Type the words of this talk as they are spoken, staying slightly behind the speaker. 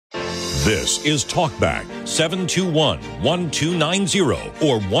This is Talkback 721-1290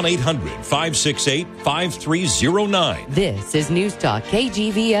 or 1-800-568-5309. This is News Talk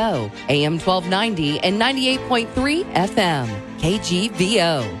KGVO, AM 1290 and 98.3 FM.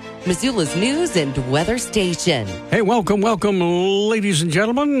 KGVO, Missoula's news and weather station. Hey, welcome, ladies and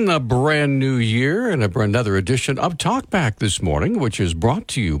gentlemen. A brand new year and another edition of Talkback this morning, which is brought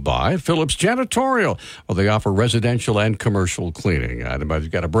to you by Phillips Janitorial. Well, they offer residential and commercial cleaning. Anybody's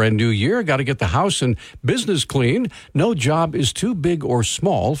got a brand new year, got to get the house and business clean. No job is too big or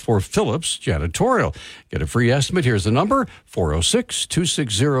small for Phillips Janitorial. Get a free estimate. Here's the number,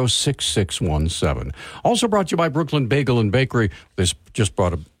 406-260-6617. Also brought to you by Brooklyn Bagel and Bakery. This just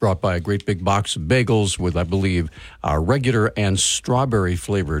brought by a great big box of bagels with, I believe, regular and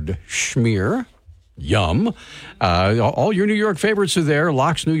strawberry-flavored schmear. Yum. All your New York favorites are there.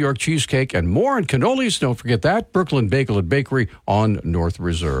 Locke's New York cheesecake and more. And cannolis, don't forget that. Brooklyn Bagel and Bakery on North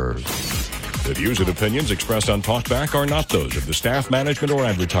Reserve. The views and opinions expressed on Talkback are not those of the staff, management, or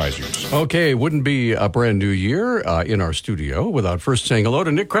advertisers. Okay, wouldn't be a brand new year in our studio without first saying hello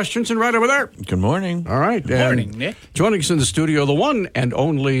to Nick Christensen right over there. Good morning. All right. Good morning, Nick. Joining us in the studio, the one and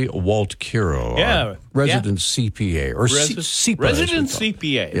only Walt Kiro. Yeah. Resident CPA. Or CPA. Resident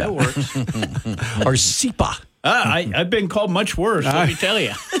CPA. Yeah. That works. Or CPA. I've been called much worse, let me tell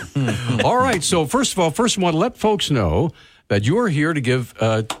you. All right. So first I want to let folks know that you are here to give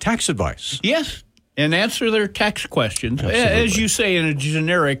tax advice. Yes, and answer their tax questions, Absolutely. as you say, in a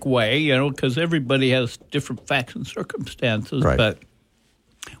generic way, because everybody has different facts and circumstances. Right. But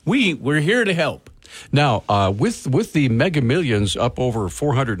we're here to help. Now, with the Mega Millions up over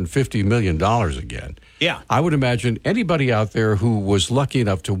 $450 million again, Yeah. I would imagine anybody out there who was lucky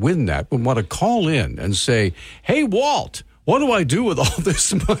enough to win that would want to call in and say, hey, Walt, what do I do with all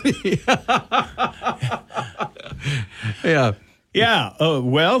this money? Yeah. Yeah.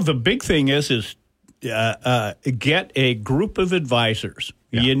 Well, the big thing is get a group of advisors.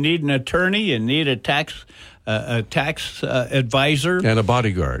 Yeah. You need an attorney. You need a tax advisor. And a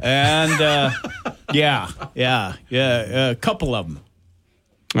bodyguard. And, a couple of them.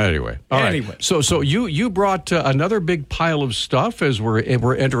 Anyway. All right. Anyway. So you brought another big pile of stuff as we're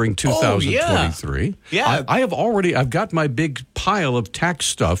entering 2023. Yeah. I've got my big pile of tax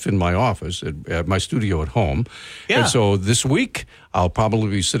stuff in my office at my studio at home. Yeah. And so this week I'll probably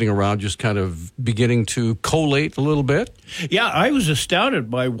be sitting around just kind of beginning to collate a little bit. Yeah, I was astounded.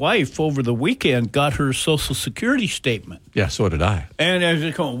 My wife over the weekend got her Social Security statement. Yeah, so did I. And I was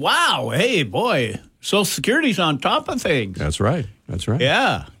just going, wow, hey, boy, Social Security's on top of things. That's right.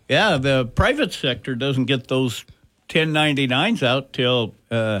 Yeah, the private sector doesn't get those 1099s out till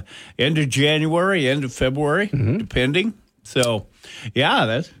end of January, end of February, depending. So,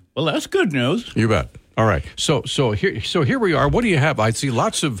 yeah, that's good news. You bet. All right. So here we are. What do you have? I see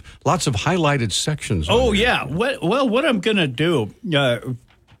lots of highlighted sections. Oh, yeah. What I'm going to do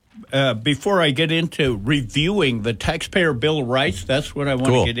before I get into reviewing the Taxpayer Bill of Rights, that's what I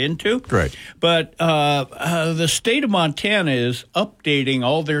want to get into. Great. But the state of Montana is updating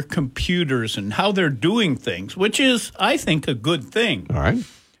all their computers and how they're doing things, which is, I think, a good thing. All right.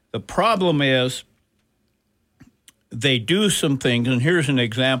 The problem is they do some things, and here's an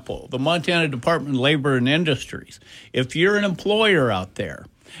example. The Montana Department of Labor and Industries, if you're an employer out there,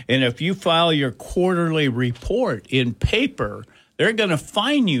 and if you file your quarterly report in paper, they're going to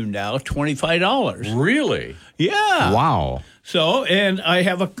fine you now $25. Really? Yeah. Wow. So, and I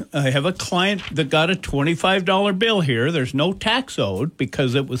have a client that got a $25 bill here. There's no tax owed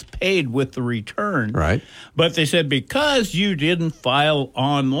because it was paid with the return. Right. But they said, because you didn't file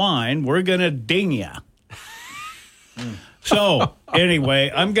online, we're going to ding you. So,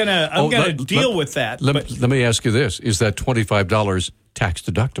 anyway, I'm gonna deal with that. Let me ask you this. Is that $25 tax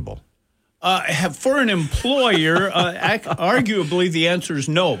deductible? For an employer, arguably the answer is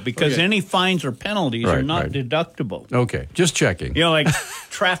no, because any fines or penalties are not deductible. Okay, just checking. Like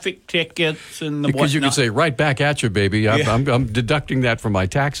traffic tickets and the because whatnot. you could say, right back at you, baby. I'm deducting that from my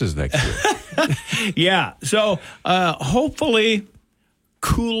taxes next year. Yeah, so hopefully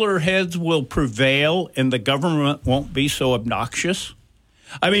cooler heads will prevail and the government won't be so obnoxious.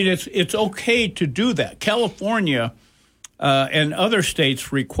 I mean, it's okay to do that. California and other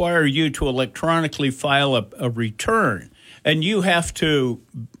states require you to electronically file a return, and you have to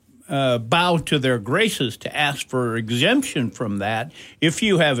bow to their graces to ask for exemption from that if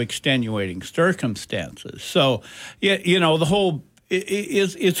you have extenuating circumstances. So, the whole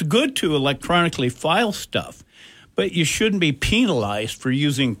it's good to electronically file stuff, but you shouldn't be penalized for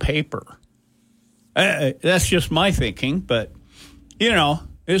using paper. That's just my thinking, but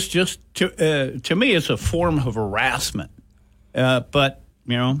it's just to me, it's a form of harassment. But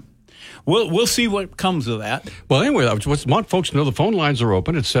we'll see what comes of that. Well, anyway, I just want folks to know the phone lines are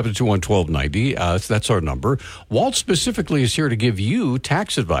open at 721-1290. That's our number. Walt specifically is here to give you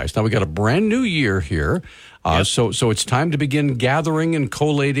tax advice. Now, we got a brand new year here. Yep. So it's time to begin gathering and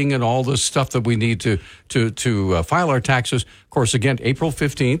collating and all this stuff that we need to file our taxes. Of course, again, April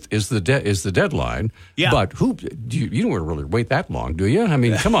 15th is the deadline. Yeah. But you don't want to really wait that long, do you? I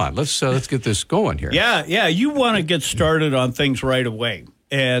mean, come on, let's get this going here. Yeah. You want to get started on things right away,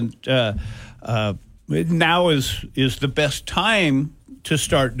 and now is the best time to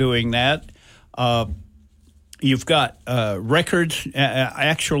start doing that. You've got records.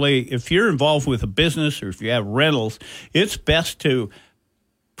 Actually, if you're involved with a business or if you have rentals, it's best to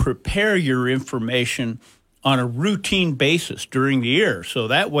prepare your information on a routine basis during the year. So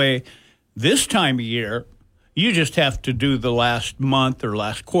that way, this time of year, you just have to do the last month or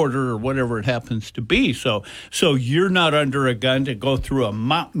last quarter or whatever it happens to be. So you're not under a gun to go through a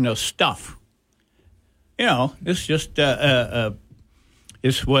mountain of stuff. It's just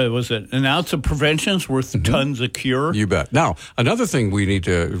it's what was it? An ounce of prevention's worth tons of cure. You bet. Now, another thing we need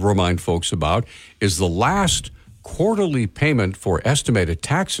to remind folks about is the last quarterly payment for estimated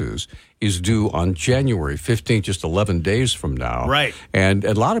taxes is due on January 15th, just 11 days from now. Right. And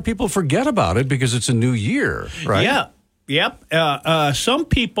a lot of people forget about it because it's a new year, right? Yeah. Yep. Some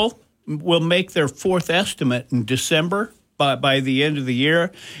people will make their fourth estimate in December. By the end of the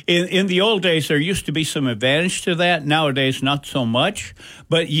year. In the old days, there used to be some advantage to that. Nowadays, not so much.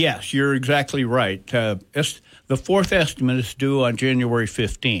 But yes, you're exactly right. The fourth estimate is due on January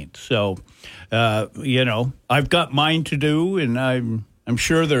 15th. So, I've got mine to do, and I'm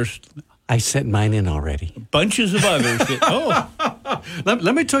sure there's... I sent mine in already. Bunches of others.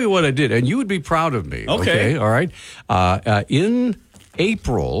 Let me tell you what I did, and you would be proud of me. Okay. All right. In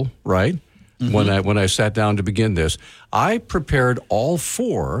April, right? Mm-hmm. When I sat down to begin this, I prepared all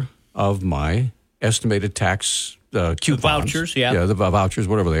 4 of my estimated tax coupons. The vouchers, yeah. Yeah, the vouchers,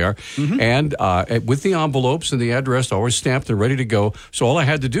 whatever they are. Mm-hmm. And with the envelopes and the address always stamped and ready to go. So all I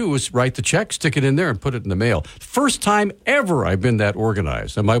had to do was write the check, stick it in there, and put it in the mail. First time ever I've been that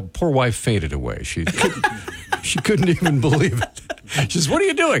organized. And my poor wife fainted away. She couldn't even believe it. She says, "What are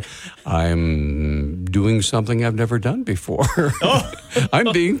you doing?" "I'm doing something I've never done before." Oh.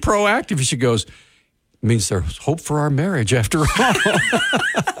 "I'm being proactive." She goes, "Means there's hope for our marriage after all."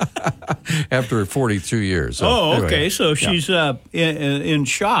 After 42 years. So, okay. Anyway, so she's in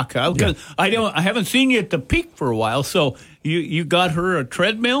shock. I haven't seen you at the peak for a while. So you got her a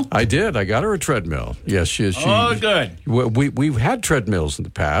treadmill? I did. I got her a treadmill. Yes, she. Oh, good. We've had treadmills in the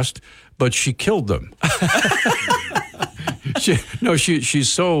past, but she killed them. She's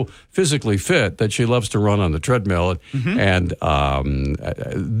so physically fit that she loves to run on the treadmill, and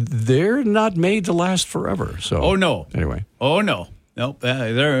they're not made to last forever. So, oh no. Anyway, oh no. Nope,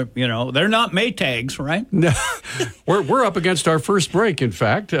 they're not Maytags, right? No, we're up against our first break, in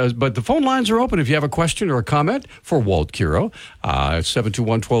fact. But the phone lines are open if you have a question or a comment for Walt Kiro.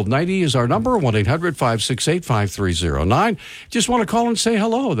 721-1290 is our number. 1-800-568-5309. Just want to call and say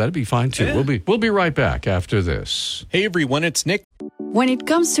hello. That'd be fine too. Yeah. We'll be right back after this. Hey everyone, it's Nick. When it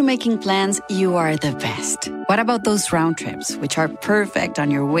comes to making plans, you are the best. What about those round trips, which are perfect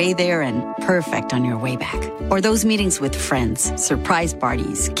on your way there and perfect on your way back? Or those meetings with friends, surprise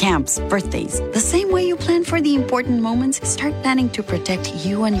parties, camps, birthdays. The same way you plan for the important moments, start planning to protect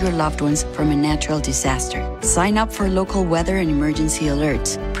you and your loved ones from a natural disaster. Sign up for local weather and emergency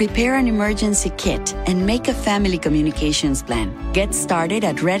alerts. Prepare an emergency kit and make a family communications plan. Get started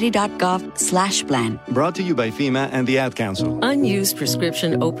at ready.gov/plan. Brought to you by FEMA and the Ad Council. Unused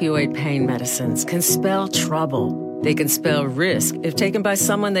prescription opioid pain medicines can spell trouble. They can spell risk if taken by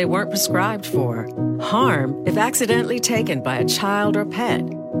someone they weren't prescribed for, harm if accidentally taken by a child or pet,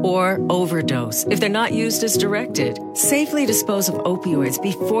 or overdose if they're not used as directed. Safely dispose of opioids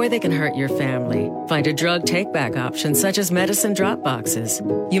before they can hurt your family. Find a drug take-back option such as medicine drop boxes.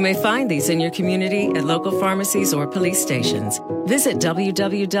 You may find these in your community at local pharmacies or police stations. Visit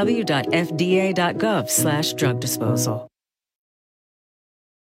www.fda.gov/drug disposal.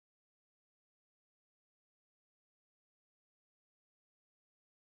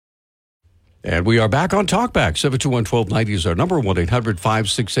 And we are back on Talkback. 721-1290 is our number.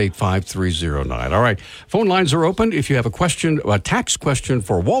 1-800-568-5309. All right. Phone lines are open. If you have a tax question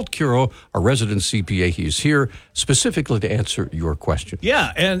for Walt Kiro, our resident CPA, he's here specifically to answer your question.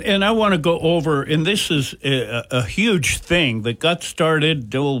 Yeah, and I want to go over, and this is a huge thing that got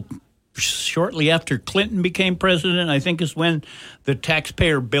started shortly after Clinton became president. I think is when the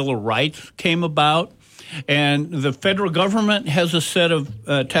Taxpayer Bill of Rights came about. And the federal government has a set of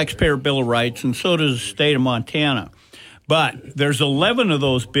Taxpayer Bill of Rights, and so does the state of Montana. But there's 11 of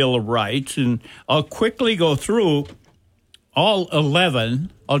those Bill of Rights, and I'll quickly go through all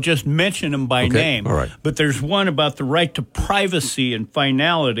 11. I'll just mention them by name. All right. But there's one about the right to privacy and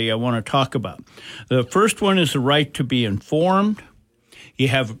finality I want to talk about. The first one is the right to be informed. You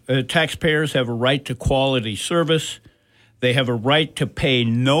have taxpayers have a right to quality service. They have a right to pay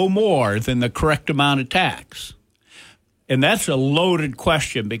no more than the correct amount of tax. And that's a loaded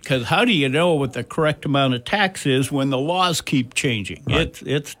question, because how do you know what the correct amount of tax is when the laws keep changing? Right.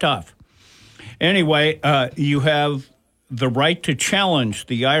 It's tough. Anyway, you have the right to challenge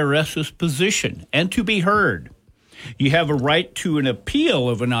the IRS's position and to be heard. You have a right to an appeal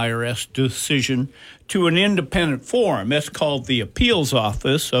of an IRS decision to an independent forum. That's called the Appeals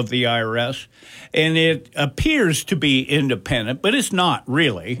Office of the IRS, and it appears to be independent, but it's not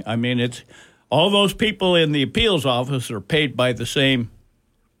really. I mean, it's all those people in the appeals office are paid by the same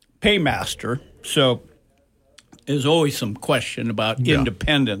paymaster, so there's always some question about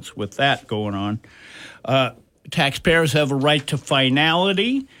independence with that going on. Taxpayers have a right to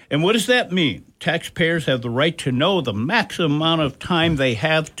finality, and what does that mean? Taxpayers have the right to know the maximum amount of time they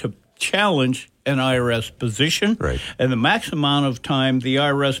have to challenge an IRS position, and the maximum amount of time the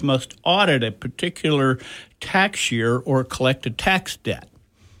IRS must audit a particular tax year or collect a tax debt.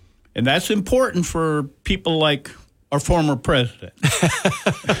 And that's important for people like our former president.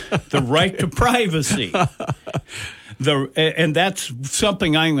 The right to privacy. And that's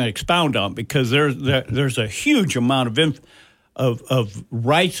something I'm going to expound on, because there's a huge amount of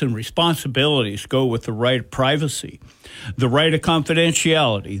rights and responsibilities go with the right of privacy. The right of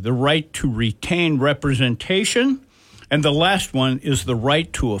confidentiality, the right to retain representation, and the last one is the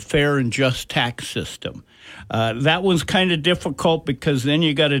right to a fair and just tax system. That one's kind of difficult, because then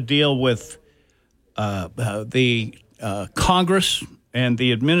you got to deal with the Congress and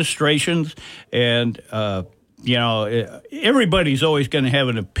the administrations, and everybody's always going to have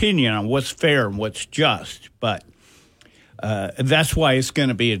an opinion on what's fair and what's just, but that's why it's going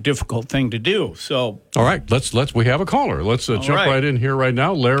to be a difficult thing to do. So, all right, we have a caller. Let's jump right in here right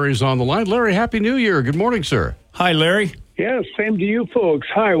now. Larry's on the line. Larry, Happy New Year. Good morning, sir. Hi, Larry. Yeah, same to you folks.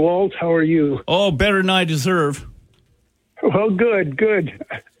 Hi, Walt. How are you? Oh, better than I deserve. Well, good.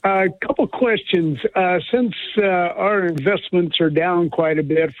 A couple questions. Since our investments are down quite a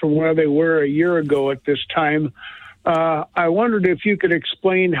bit from where they were a year ago at this time, I wondered if you could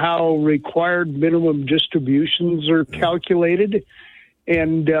explain how required minimum distributions are calculated.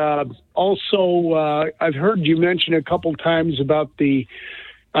 And also, I've heard you mention a couple times about the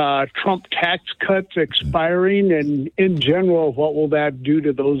Trump tax cuts expiring, and in general, what will that do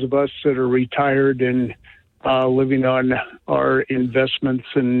to those of us that are retired and living on our investments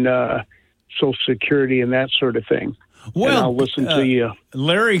and Social Security and that sort of thing? Well, and I'll listen to you,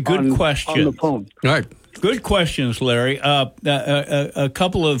 Larry. Good question on the phone. All right, good questions, Larry. A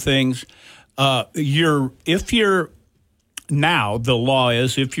couple of things. Now, the law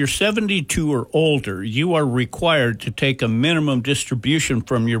is if you're 72 or older, you are required to take a minimum distribution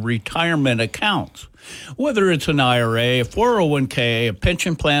from your retirement accounts, whether it's an IRA, a 401k, a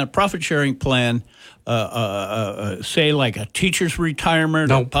pension plan, a profit-sharing plan, say like a teacher's retirement,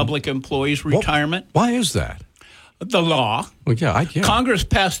 or public employee's retirement. Why is that? The law. Well, yeah. Congress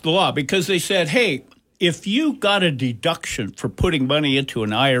passed the law because they said, hey, if you got a deduction for putting money into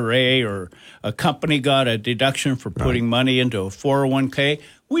an IRA, or a company got a deduction for putting money into a 401k,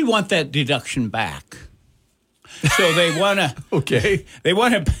 we want that deduction back. So they want to. Okay. They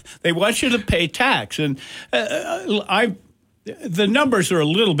want you to pay tax, and the numbers are a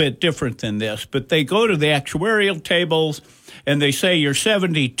little bit different than this, but they go to the actuarial tables and they say you're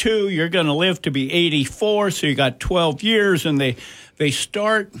 72, you're going to live to be 84, so you got 12 years, and they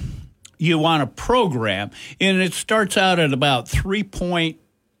start you on a program, and it starts out at about 3.9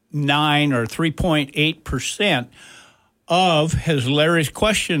 or 3.8% of, as Larry's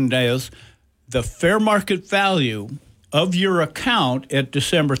question is, the fair market value of your account at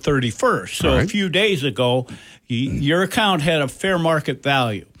December 31st. So a few days ago, your account had a fair market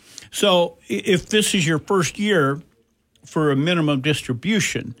value. So if this is your first year for a minimum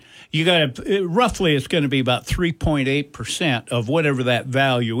distribution, you got to roughly, it's going to be about 3.8% of whatever that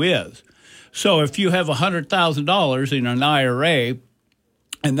value is. So if you have $100,000 in an IRA,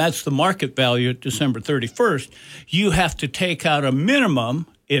 and that's the market value at December 31st, you have to take out a minimum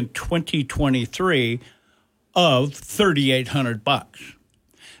in 2023 of $3,800.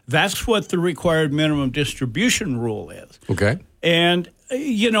 That's what the required minimum distribution rule is. Okay. And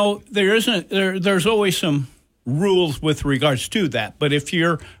there's always some rules with regards to that, but if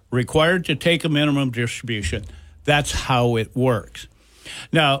you're required to take a minimum distribution, that's how it works.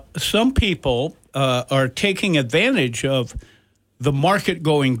 Now, some people are taking advantage of the market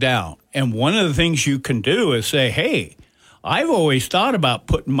going down. And one of the things you can do is say, hey, I've always thought about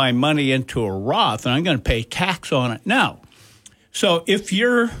putting my money into a Roth, and I'm going to pay tax on it now. So if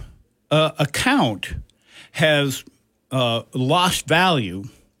your account has lost value,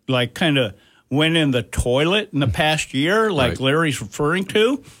 like kind of went in the toilet in the past year, like Larry's referring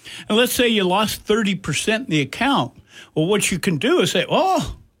to, and let's say you lost 30% in the account, well, what you can do is say,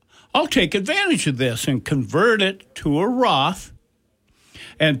 oh, I'll take advantage of this and convert it to a Roth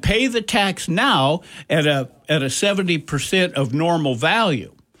and pay the tax now at a 70% of normal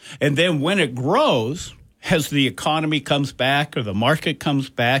value. And then when it grows, as the economy comes back or the market comes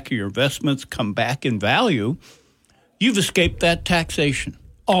back or your investments come back in value, you've escaped that taxation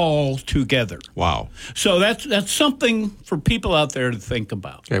altogether. Wow. So that's something for people out there to think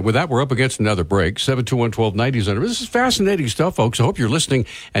about. Okay, with that, we're up against another break. 721-1290. This is fascinating stuff, folks. I hope you're listening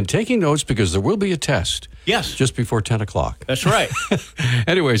and taking notes because there will be a test. Yes. Just before 10 o'clock. That's right.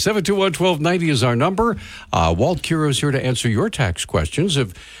 Anyway, 721-1290 is our number. Walt Curo is here to answer your tax questions.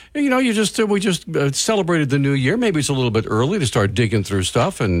 If we just celebrated the new year, maybe it's a little bit early to start digging through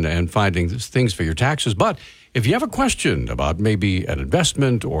stuff and finding things for your taxes. But if you have a question about maybe an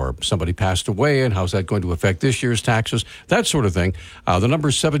investment or somebody passed away and how's that going to affect this year's taxes, that sort of thing, the number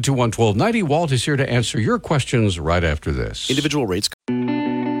is 721-1290. Walt is here to answer your questions right after this. Individual rates.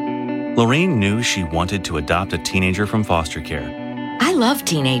 Lorraine knew she wanted to adopt a teenager from foster care. I love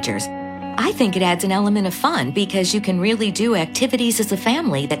teenagers. I think it adds an element of fun because you can really do activities as a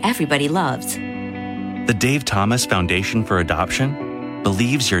family that everybody loves. The Dave Thomas Foundation for Adoption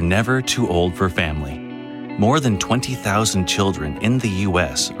believes you're never too old for family. More than 20,000 children in the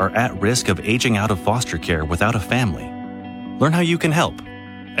U.S. are at risk of aging out of foster care without a family. Learn how you can help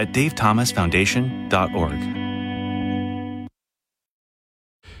at davethomasfoundation.org.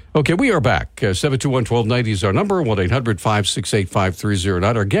 Okay, we are back. 721-1290 is our number,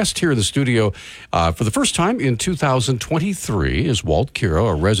 1-800-568-5309. Our guest here in the studio for the first time in 2023 is Walt Curo,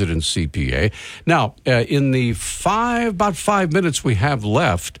 a resident CPA. Now, in the about 5 minutes we have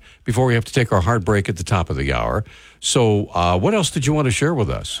left before we have to take our hard break at the top of the hour. So what else did you want to share with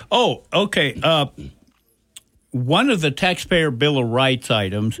us? Oh, okay. One of the Taxpayer Bill of Rights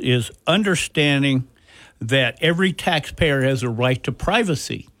items is understanding that every taxpayer has a right to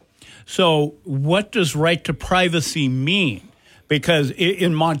privacy. So what does right to privacy mean? Because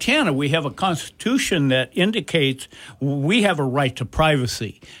in Montana, we have a constitution that indicates we have a right to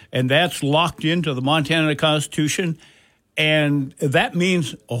privacy, and that's locked into the Montana Constitution, and that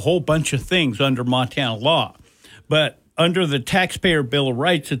means a whole bunch of things under Montana law. But under the Taxpayer Bill of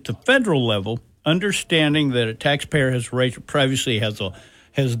Rights at the federal level, understanding that a taxpayer has a right to privacy has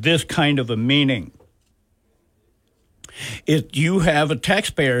this kind of a meaning. If you have a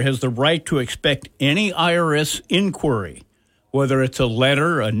taxpayer has the right to expect any IRS inquiry, whether it's a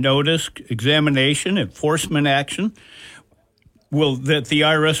letter, a notice, examination, enforcement action, that the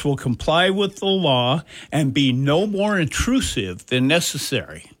IRS will comply with the law and be no more intrusive than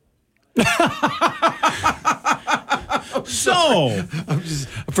necessary. So,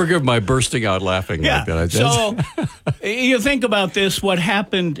 forgive my bursting out laughing. Yeah. Like that. So, you think about this, what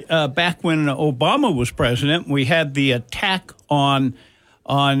happened back when Obama was president, we had the attack on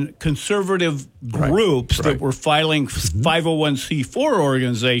conservative groups that were filing 501c4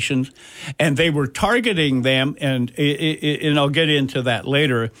 organizations, and they were targeting them, and I'll get into that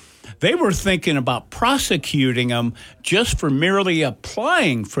later. They were thinking about prosecuting them just for merely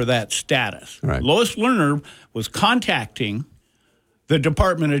applying for that status. Right. Lois Lerner was contacting the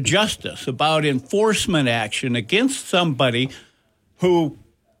Department of Justice about enforcement action against somebody who,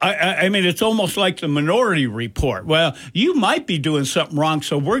 I mean, it's almost like the Minority Report. Well, you might be doing something wrong,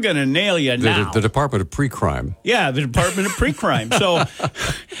 so we're going to nail you now. The Department of Pre-Crime. Yeah, the Department of Pre-Crime. So,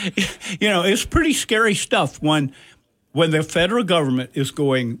 it's pretty scary stuff when the federal government is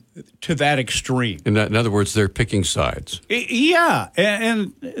going to that extreme. In other words, they're picking sides. Yeah,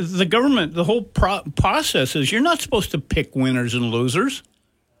 and the government, the whole process is you're not supposed to pick winners and losers.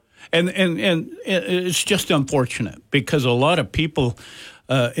 And it's just unfortunate because a lot of people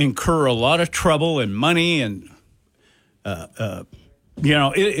incur a lot of trouble and money, and in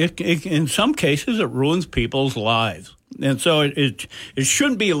some cases it ruins people's lives, and so it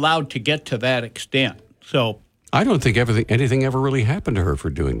shouldn't be allowed to get to that extent. So I don't think anything ever really happened to her for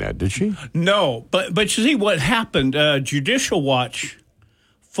doing that, did she? No, but you see what happened. Judicial Watch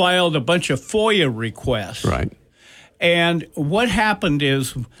filed a bunch of FOIA requests, right? And what happened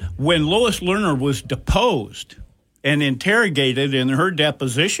is when Lois Lerner was deposed and interrogated in her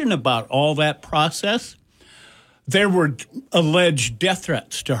deposition about all that process, there were alleged death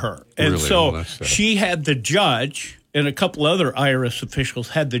threats to her. And Really? so Well, that's sad. she had the judge and a couple other IRS officials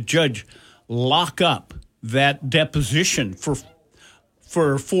had the judge lock up that deposition for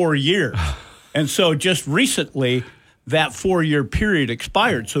 4 years. And so just recently, that 4-year period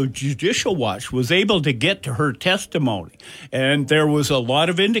expired. So Judicial Watch was able to get to her testimony. And there was a lot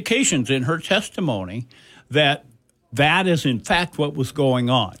of indications in her testimony that is, in fact, what was going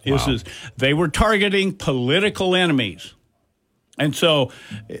on. Wow. Is they were targeting political enemies. And so,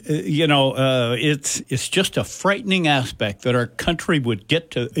 it's just a frightening aspect that our country would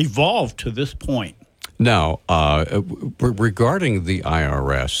get to evolve to this point. Now, regarding the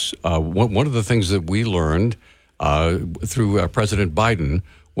IRS, one of the things that we learned through President Biden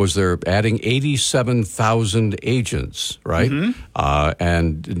was they're adding 87,000 agents, right? Mm-hmm.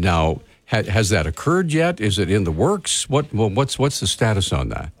 And now, has that occurred yet? Is it in the works? What's the status on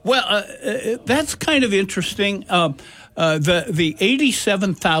that? Well, that's kind of interesting. The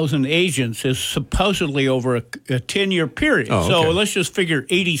 87,000 agents is supposedly over a 10-year period. Oh, okay. So let's just figure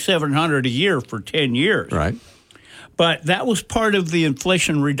 8,700 a year for 10 years. Right. But that was part of the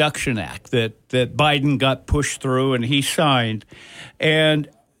Inflation Reduction Act that Biden got pushed through and he signed. And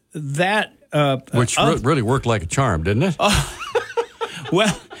that... Which really worked like a charm, didn't it?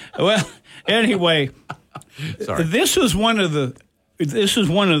 Well, anyway, Sorry. This is one of the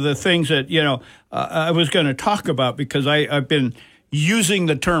things that, I was going to talk about because I've been using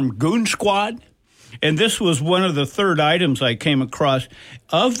the term goon squad. And this was one of the third items I came across.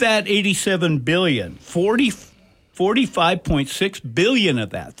 Of that $87 billion, 45.6 billion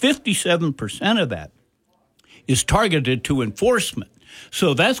of that, 57% of that, is targeted to enforcement.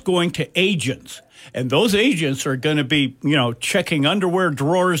 So that's going to agents. And those agents are going to be, checking underwear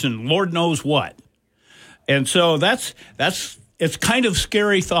drawers and Lord knows what. And so it's kind of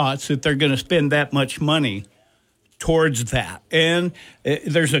scary thoughts that they're going to spend that much money towards that. And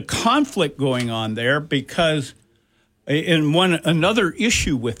there's a conflict going on there because another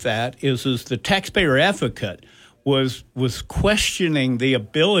issue with that is the taxpayer advocate was questioning the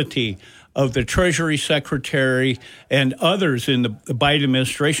ability of the Treasury Secretary and others in the Biden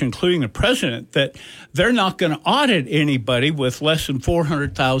administration, including the president, that they're not going to audit anybody with less than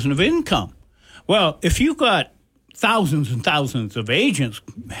 $400,000 of income. Well, if you've got thousands and thousands of agents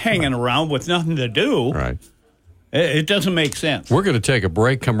hanging around with nothing to do, Right. It doesn't make sense. We're going to take a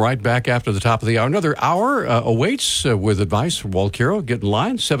break, come right back after the top of the hour. Another hour awaits with advice from Walt Kiro. Get in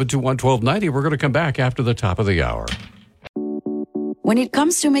line, 721-1290. We're going to come back after the top of the hour. When it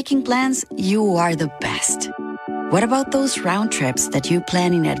comes to making plans, you are the best. What about those round trips that you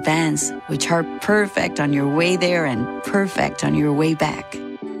plan in advance, which are perfect on your way there and perfect on your way back?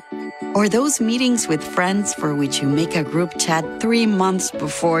 Or those meetings with friends for which you make a group chat 3 months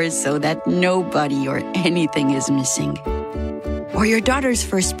before so that nobody or anything is missing? Or your daughter's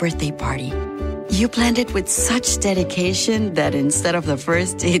first birthday party. You planned it with such dedication that instead of the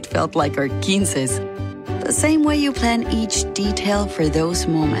first, it felt like our 15s. The same way you plan each detail for those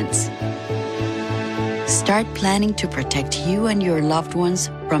moments. Start planning to protect you and your loved ones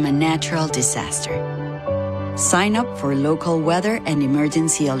from a natural disaster. Sign up for local weather and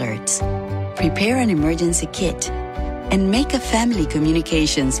emergency alerts. Prepare an emergency kit. And make a family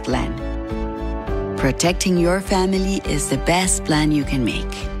communications plan. Protecting your family is the best plan you can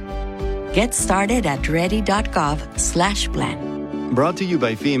make. Get started at ready.gov/plan. Brought to you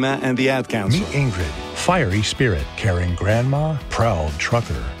by FEMA and the Ad Council. Meet Ingrid, fiery spirit, caring grandma, proud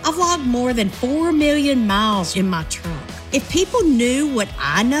trucker. I've logged more than 4 million miles in my truck. If people knew what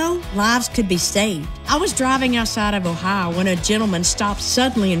I know, lives could be saved. I was driving outside of Ohio when a gentleman stopped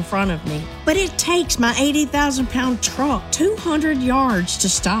suddenly in front of me. But it takes my 80,000-pound truck 200 yards to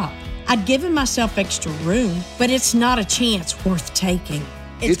stop. I'd given myself extra room, but it's not a chance worth taking.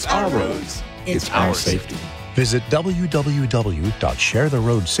 It's our roads. It's our safety. Visit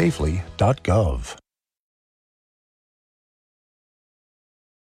www.sharetheroadsafely.gov.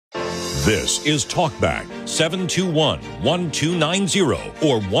 This is Talkback 721-1290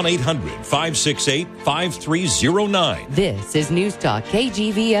 or 1-800-568-5309. This is News Talk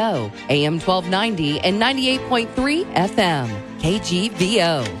KGVO, AM 1290 and 98.3 FM.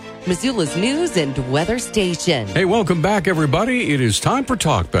 KGVO, Missoula's news and weather station. Hey, welcome back, everybody. It is time for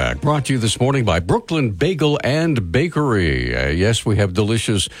Talkback, brought to you this morning by Brooklyn Bagel and Bakery. Yes, we have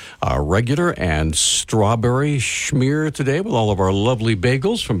delicious regular and strawberry schmear today with all of our lovely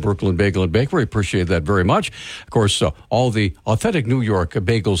bagels from Brooklyn Bagel and Bakery. Appreciate that very much. Of course, all the authentic New York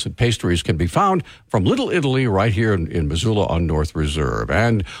bagels and pastries can be found from Little Italy right here in Missoula on North Reserve.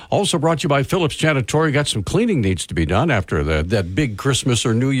 And also brought to you by Phillips Janitorial. Got some cleaning needs to be done after that big Christmas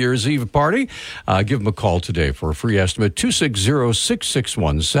or New Year Year's Eve party. Give them a call today for a free estimate,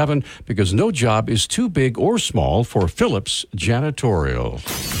 260-6617, because no job is too big or small for Phillips Janitorial.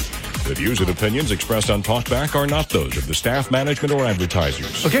 The views and opinions expressed on Talkback are not those of the staff, management, or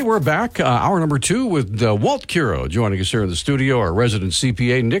advertisers. Okay, we're back. Hour number 2 with Walt Kiro joining us here in the studio, our resident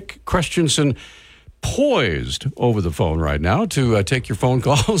CPA, Nick Christensen, poised over the phone right now to take your phone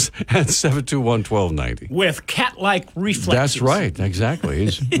calls at 721-1290. With cat-like reflexes. That's right, exactly.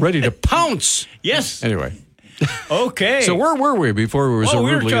 He's ready to pounce. Yes. Anyway. Okay. So where were we before we were so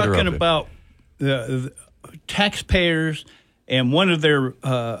rudely interrupted? We were talking about the taxpayers, and one of their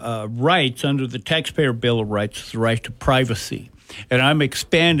rights under the Taxpayer Bill of Rights is the right to privacy. And I'm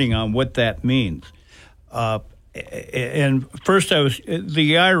expanding on what that means. And first,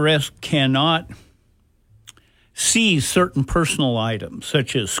 the IRS cannot seize certain personal items,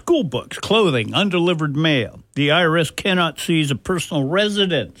 such as school books, clothing, undelivered mail. The IRS cannot seize a personal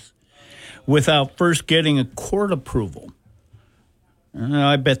residence without first getting a court approval.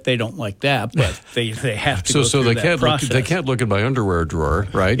 I bet they don't like that, but they have to go through that process. They can't look in my underwear drawer,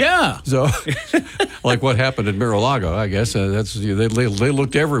 right? Yeah. So, like what happened at Mar-a-Lago, I guess they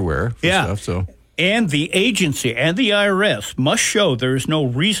looked everywhere. For stuff, so. And the agency and the IRS must show there is no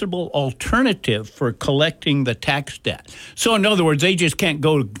reasonable alternative for collecting the tax debt. So, in other words, they just can't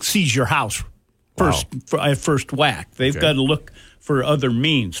go seize your house at first whack. They've got to look for other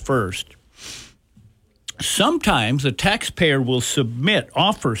means first. Sometimes a taxpayer will submit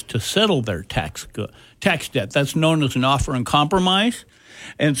offers to settle their tax debt. That's known as an offer in compromise.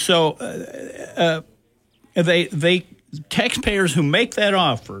 And so taxpayers who make that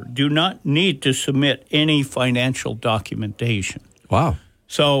offer do not need to submit any financial documentation. Wow.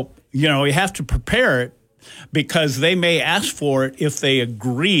 So, you have to prepare it because they may ask for it if they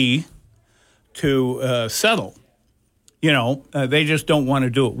agree to settle. They just don't want to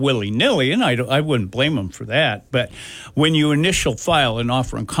do it willy-nilly, and I wouldn't blame them for that. But when you initial file an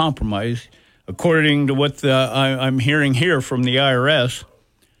offer in compromise, according to what I'm hearing here from the IRS,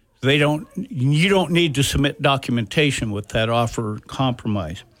 you don't need to submit documentation with that offer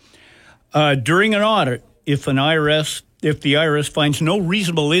compromise. During an audit, if the IRS finds no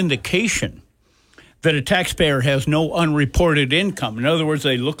reasonable indication that a taxpayer has no unreported income, in other words,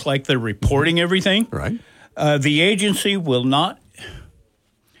 they look like they're reporting everything, right? The agency will not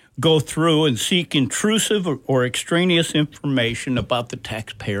go through and seek intrusive or extraneous information about the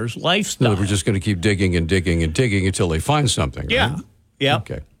taxpayer's lifestyle. No, we're just going to keep digging and digging and digging until they find something, right? Yeah. Yeah.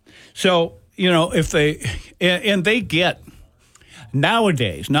 Okay. So, if they get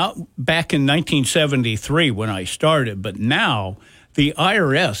nowadays, not back in 1973 when I started, but now the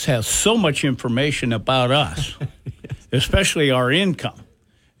IRS has so much information about us, especially our income.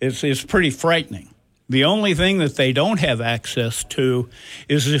 It's pretty frightening. The only thing that they don't have access to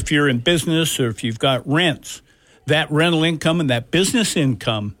is if you're in business or if you've got rents. That rental income and that business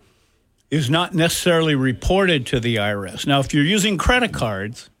income is not necessarily reported to the IRS. Now, if you're using credit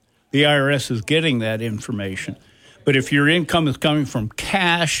cards, the IRS is getting that information. But if your income is coming from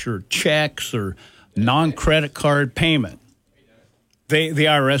cash or checks or non-credit card payment, the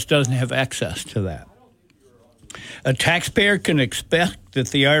IRS doesn't have access to that. A taxpayer can expect that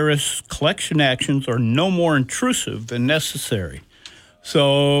the IRS collection actions are no more intrusive than necessary.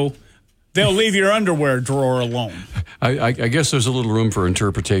 So they'll leave your underwear drawer alone. I guess there's a little room for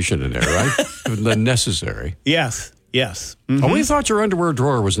interpretation in there, right? The necessary. Yes. Mm-hmm. Oh, we thought your underwear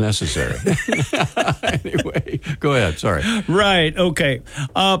drawer was necessary. Anyway, go ahead. Sorry. Right. Okay.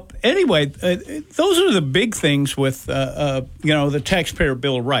 Anyway, those are the big things with, the Taxpayer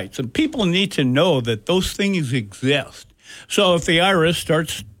Bill of Rights. And people need to know that those things exist. So if the IRS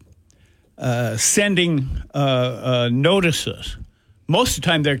starts sending notices, most of the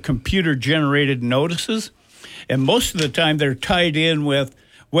time they're computer-generated notices, and most of the time they're tied in with,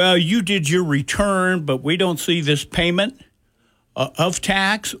 well, you did your return, but we don't see this payment of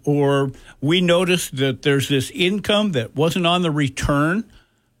tax, or we noticed that there's this income that wasn't on the return.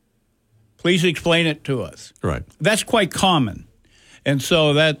 Please explain it to us. Right. That's quite common. And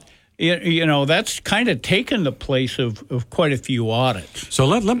so that's kind of taken the place of quite a few audits. So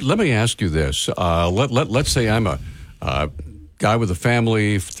let me ask you this. Let's say I'm a guy with a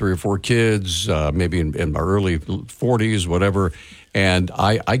family, 3 or 4 kids, maybe in my early 40s, whatever, and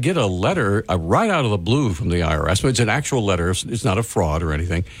I get a letter right out of the blue from the IRS. It's an actual letter. It's not a fraud or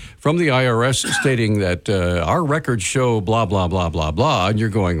anything. From the IRS stating that our records show blah, blah, blah, blah, blah. And you're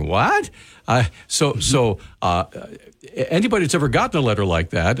going, what? So anybody that's ever gotten a letter like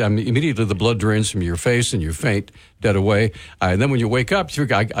that, immediately the blood drains from your face and you faint dead away. And then when you wake up, you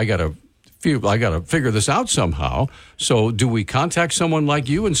think, I got to I got to figure this out somehow. So do we contact someone like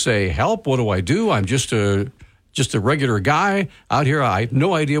you and say, help, what do I do? I'm just a regular guy out here. I have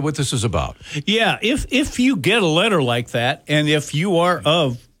no idea what this is about. Yeah, if you get a letter like that, and if you are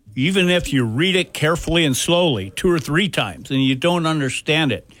even if you read it carefully and slowly 2 or 3 times and you don't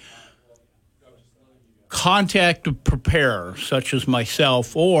understand it, contact a preparer such as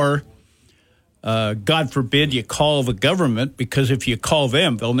myself, or God forbid you call the government, because if you call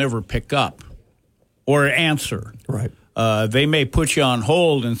them, they'll never pick up or answer. Right. They may put you on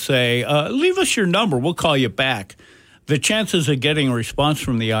hold and say, leave us your number, we'll call you back. The chances of getting a response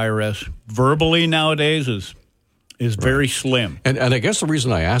from the IRS verbally nowadays is very slim. And I guess the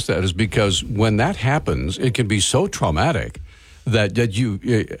reason I ask that is because when that happens, it can be so traumatic that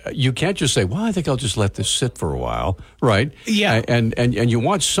you can't just say, well, I think I'll just let this sit for a while, right? Yeah. And you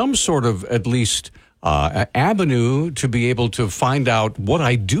want some sort of at least avenue to be able to find out what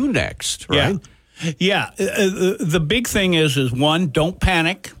I do next, right? Yeah. The big thing is 1, don't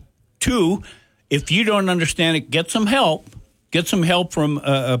panic. 2, if you don't understand it, get some help. Get some help from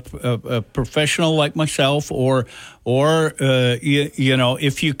a professional like myself, or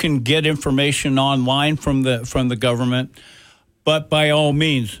if you can get information online from the government. But by all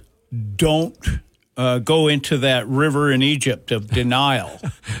means, don't go into that river in Egypt of denial.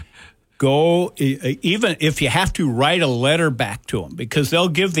 Go, even if you have to, write a letter back to them, because they'll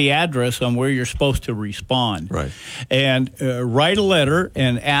give the address on where you're supposed to respond. Right. And write a letter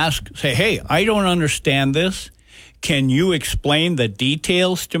and say, hey, I don't understand this. Can you explain the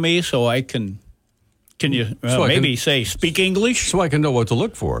details to me so I can you say speak English? So I can know what to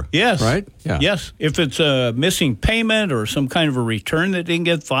look for. Yes. Right? Yeah. Yes. If it's a missing payment or some kind of a return that didn't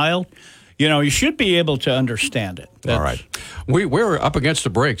get filed, you should be able to understand it. All right. We're up against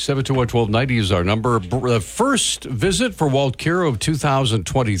a break. 721-1290 is our number. The first visit for Walt Kiro of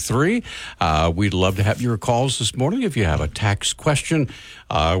 2023. We'd love to have your calls this morning if you have a tax question.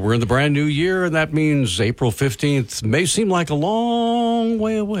 We're in the brand new year, and that means April 15th may seem like a long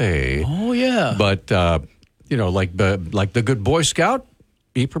way away. Oh, yeah. But, like the good Boy Scout,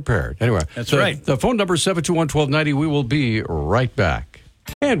 be prepared. Anyway. That's right. The phone number is 721-1290. We will be right back.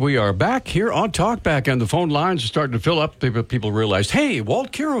 And we are back here on Talkback, and the phone lines are starting to fill up. People realized, hey,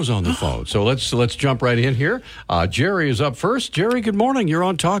 Walt Kiro's on the phone. So let's jump right in here. Jerry is up first. Jerry, good morning. You're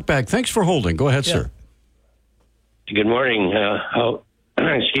on Talkback. Thanks for holding. Go ahead, sir. Good morning.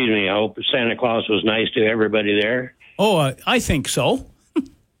 Excuse me. I hope Santa Claus was nice to everybody there. Oh, I think so.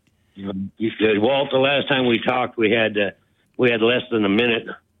 Good. Walt, the last time we talked, we had less than a minute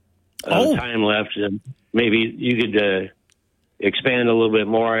of time left. Maybe you could expand a little bit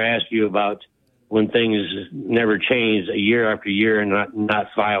more. I asked you about when things never change year after year and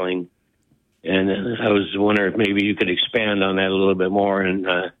not filing. And I was wondering if maybe you could expand on that a little bit more. And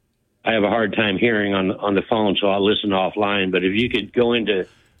I have a hard time hearing on the phone, so I'll listen offline. But if you could go into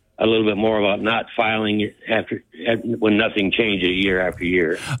a little bit more about not filing after when nothing changes year after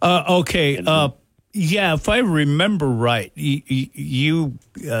year. Okay. Yeah, if I remember right, you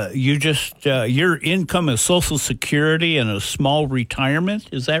just your income is Social Security and a small retirement.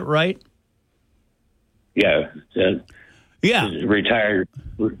 Is that right? Yeah. Yeah. Retired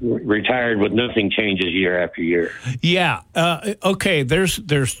with nothing changes year after year. Yeah. Okay.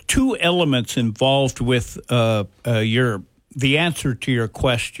 There's 2 elements involved with the answer to your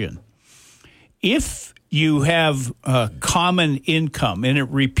question. If you have common income and it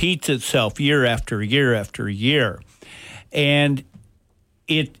repeats itself year after year after year, and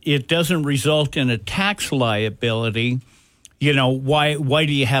it doesn't result in a tax liability, why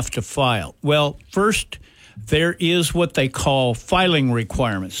do you have to file? Well, first, there is what they call filing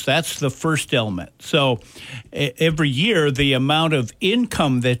requirements. That's the first element. So every year, the amount of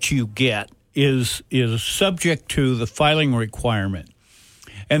income that you get is subject to the filing requirement.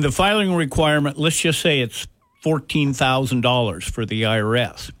 And the filing requirement, let's just say it's $14,000 for the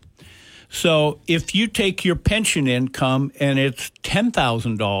IRS. So if you take your pension income and it's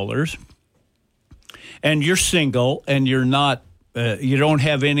 $10,000 and you're single and you're not, you don't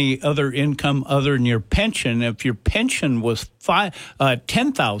have any other income other than your pension, if your pension was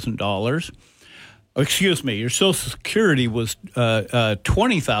 $10,000, excuse me, your Social Security was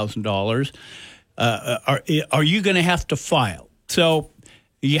 $20,000, are you going to have to file? So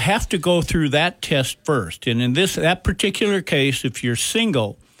you have to go through that test first. And in that particular case, if you're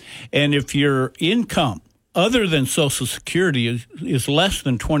single and if your income other than Social Security is less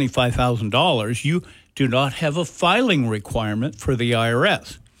than $25,000, you do not have a filing requirement for the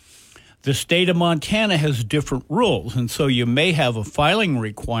IRS. The state of Montana has different rules, and so you may have a filing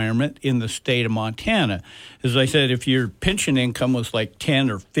requirement in the state of Montana. As I said, if your pension income was like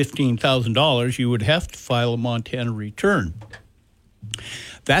 $10,000 or $15,000, you would have to file a Montana return.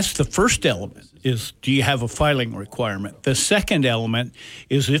 That's the first element, is do you have a filing requirement? The second element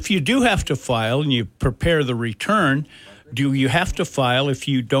is if you do have to file and you prepare the return, do you have to file if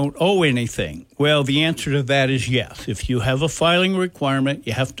you don't owe anything? Well, the answer to that is yes. If you have a filing requirement,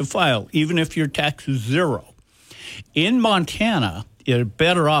 you have to file, even if your tax is zero. In Montana, you're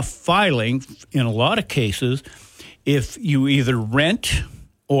better off filing, in a lot of cases, if you either rent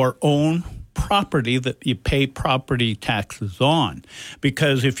or own property that you pay property taxes on.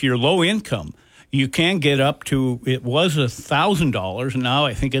 Because if you're low income, you can get up to, it was $1,000, now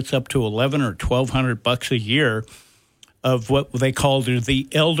I think it's up to $1,100 or $1,200 a year of what they call the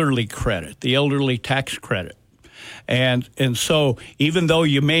elderly credit, the elderly tax credit. And so even though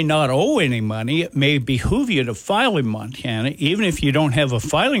you may not owe any money, it may behoove you to file in Montana, even if you don't have a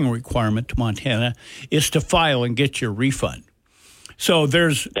filing requirement to Montana, is to file and get your refund. So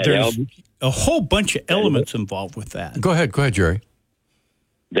there's a whole bunch of elements involved with that. Go ahead, Jerry.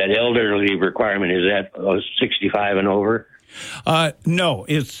 That elderly requirement, is that 65 and over? No,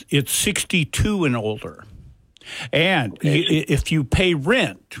 it's 62 and older. And if you pay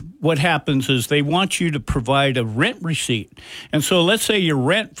rent, what happens is they want you to provide a rent receipt. And so let's say your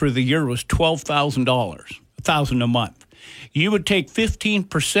rent for the year was $12,000, $1,000 a month. You would take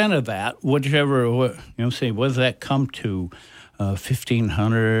 15% of that, whichever, say, what does that come to?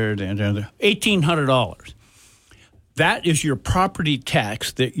 $1,500 and $1,800. That is your property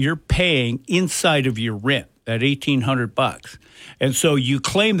tax that you're paying inside of your rent, that $1,800. And so you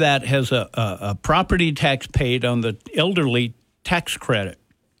claim that as a property tax paid on the elderly tax credit.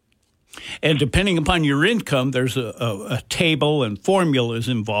 And depending upon your income, there's a table and formulas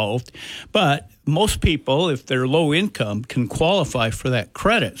involved. But most people, if they're low income, can qualify for that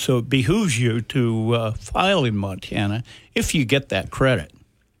credit. So it behooves you to file in Montana if you get that credit.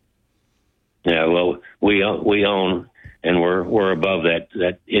 Yeah, well, we own, and we're above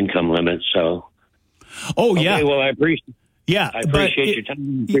that income limit. So. Oh yeah. Okay, well, I appreciate. Yeah, I appreciate your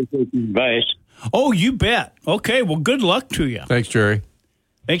time. Appreciate your advice. Oh, you bet. Okay, well, good luck to you. Thanks, Jerry.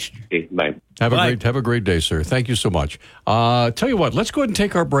 Thanks. Okay, bye. Have a great day, sir. Thank you so much. Tell you what, let's go ahead and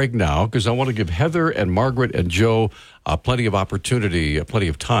take our break now because I want to give Heather and Margaret and Joe plenty of opportunity, plenty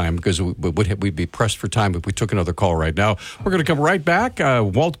of time because we'd be pressed for time if we took another call right now. We're going to come right back.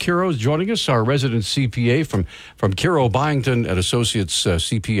 Walt Kiro is joining us, our resident CPA from Kiro Byington and Associates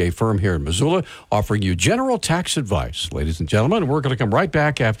CPA firm here in Missoula, offering you general tax advice. Ladies and gentlemen, we're going to come right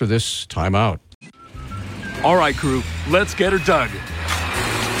back after this timeout. All right, crew, let's get her dug.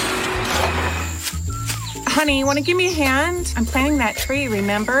 Honey, you want to give me a hand? I'm planting that tree,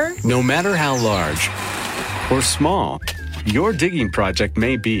 remember? No matter how large or small your digging project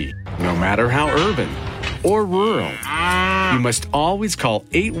may be, no matter how urban or rural, you must always call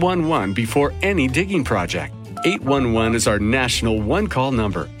 811 before any digging project. 811 is our national one-call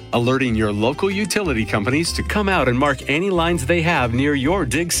number, alerting your local utility companies to come out and mark any lines they have near your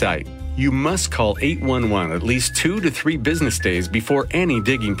dig site. You must call 811 at least 2 to 3 business days before any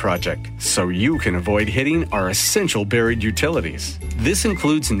digging project, so you can avoid hitting our essential buried utilities. This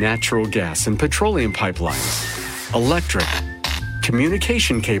includes natural gas and petroleum pipelines, electric,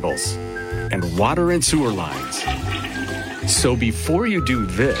 communication cables, and water and sewer lines. So before you do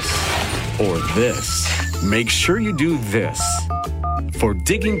this or this, make sure you do this. For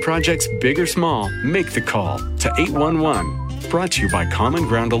digging projects big or small, make the call to 811. Brought to you by Common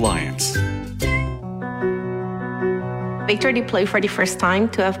Ground Alliance. Victor deployed for the first time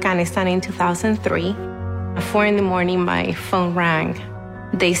to Afghanistan in 2003. At 4 a.m, my phone rang.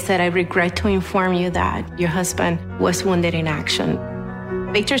 They said, I regret to inform you that your husband was wounded in action.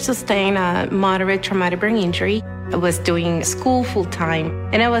 Victor sustained a moderate traumatic brain injury. I was doing school full-time,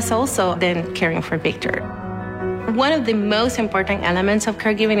 and I was also then caring for Victor. One of the most important elements of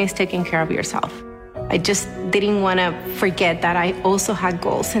caregiving is taking care of yourself. I just didn't want to forget that I also had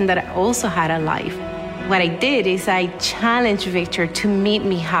goals and that I also had a life. What I did is I challenged Victor to meet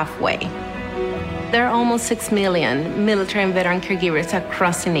me halfway. There are almost 6 million military and veteran caregivers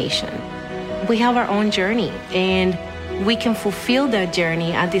across the nation. We have our own journey, and we can fulfill that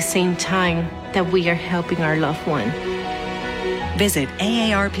journey at the same time that we are helping our loved one. Visit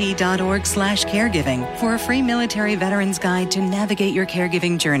aarp.org/caregiving for a free military veterans guide to navigate your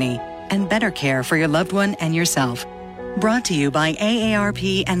caregiving journey and better care for your loved one and yourself. Brought to you by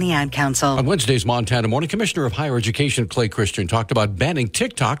AARP and the Ad Council. On Wednesday's Montana Morning, Commissioner of Higher Education Clay Christian talked about banning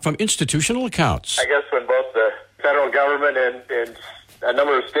TikTok from institutional accounts. I guess when both the federal government and a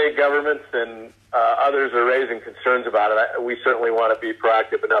number of state governments and others are raising concerns about it. We certainly want to be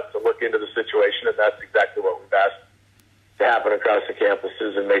proactive enough to look into the situation, and that's exactly what we've asked to happen across the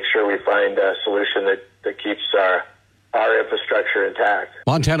campuses and make sure we find a solution that keeps our infrastructure intact.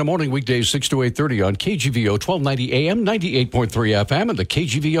 Montana Morning, weekdays 6 to 8:30 on KGVO 1290 AM, 98.3 FM, and the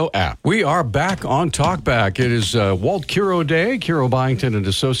KGVO app. We are back on Talkback. It is Walt Kiro Day. Kiro Byington and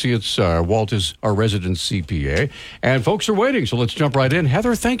Associates. Walt is our resident CPA. And folks are waiting, so let's jump right in.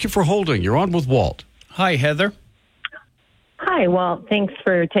 Heather, thank you for holding. You're on with Walt. Hi, Heather. Hi, Walt. Thanks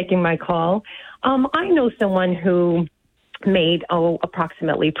for taking my call. I know someone who made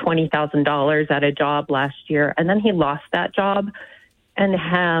approximately $20,000 at a job last year, and then he lost that job, and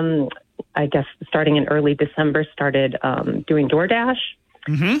I guess starting in early December started doing DoorDash,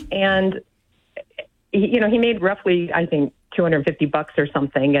 and he made roughly, I think, $250 or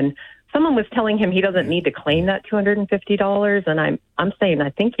something, and someone was telling him he doesn't need to claim that $250, and I'm saying I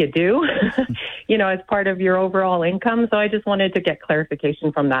think you do, as part of your overall income. So I just wanted to get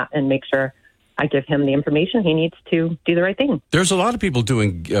clarification from that and make sure I give him the information he needs to do the right thing. There's a lot of people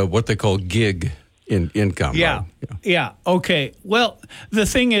doing what they call gig income. Yeah. Right? Yeah. Okay. Well, the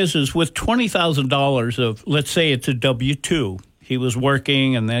thing is with $20,000 of, let's say it's a W-2, he was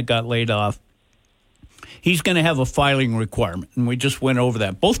working and then got laid off. He's going to have a filing requirement, and we just went over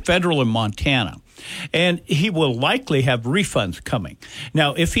that, both federal and Montana. And he will likely have refunds coming.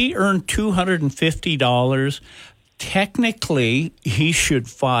 Now, if he earned $250, technically, he should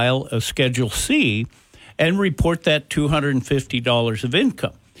file a Schedule C and report that $250 of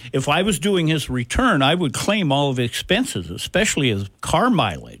income. If I was doing his return, I would claim all of his expenses, especially his car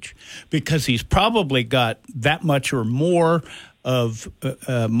mileage, because he's probably got that much or more of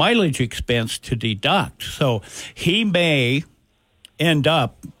mileage expense to deduct. So he may end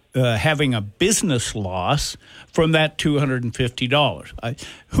up having a business loss from that $250.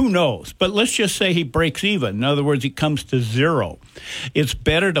 Who knows? But let's just say he breaks even. In other words, he comes to zero. It's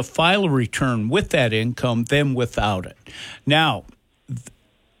better to file a return with that income than without it. Now,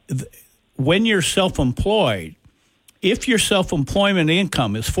 when you're self-employed, if your self-employment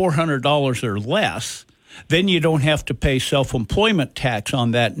income is $400 or less, then you don't have to pay self-employment tax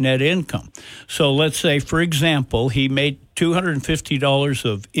on that net income. So let's say, for example, he made $250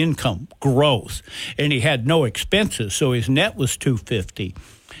 of income gross, and he had no expenses, so his net was $250.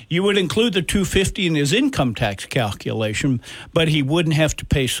 You would include the $250 in his income tax calculation, but he wouldn't have to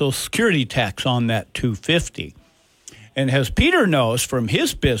pay Social Security tax on that $250. And as Peter knows from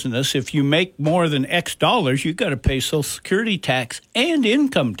his business, if you make more than X dollars, you've got to pay Social Security tax and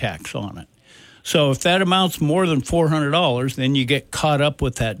income tax on it. So if that amounts more than $400, then you get caught up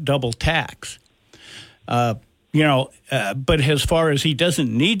with that double tax. But as far as he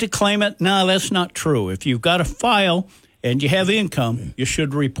doesn't need to claim it, no, that's not true. If you've got a file and you have income, you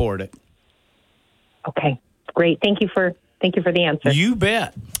should report it. Okay, great. Thank you for the answer. You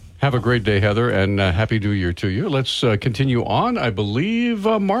bet. Have a great day, Heather, and Happy New Year to you. Let's continue on. I believe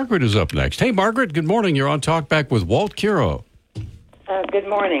Margaret is up next. Hey, Margaret, good morning. You're on Talkback with Walt Kiro. Good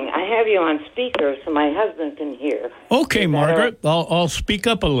morning. I have you on speaker so my husband can hear. Okay, Margaret. I'll speak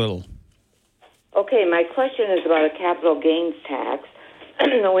up a little. Okay, my question is about a capital gains tax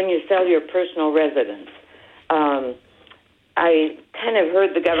when you sell your personal residence. I kind of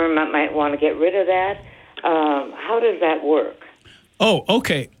heard the government might want to get rid of that. How does that work? Oh,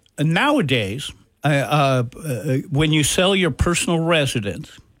 okay. Nowadays, when you sell your personal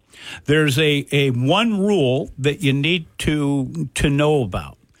residence, there's a one rule that you need to know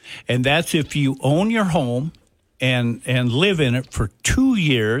about, and that's if you own your home and live in it for 2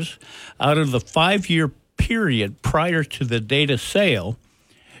 years out of the 5-year period prior to the date of sale,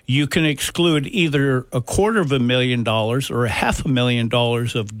 you can exclude either $250,000 or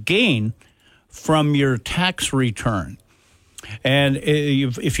 $500,000 of gain from your tax return. And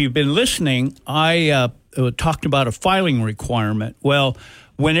if you've been listening, I talked about a filing requirement. Well,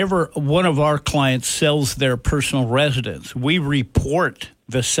 whenever one of our clients sells their personal residence, we report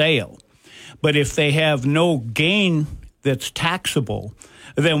the sale. But if they have no gain that's taxable,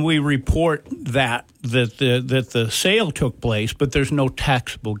 then we report that the sale took place, but there's no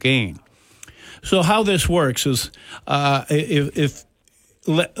taxable gain. So how this works is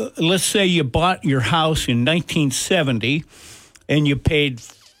let's say you bought your house in 1970 and you paid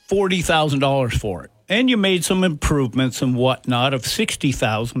 $40,000 for it, and you made some improvements and whatnot of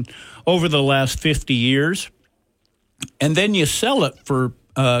 $60,000 over the last 50 years, and then you sell it for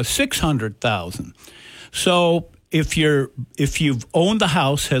 $600,000. So if you've owned the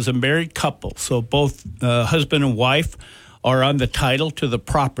house as a married couple, so both husband and wife are on the title to the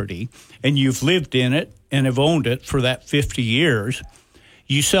property, and you've lived in it and have owned it for that 50 years,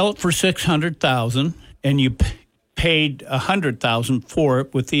 You sell it for $600,000, and you paid $100,000 for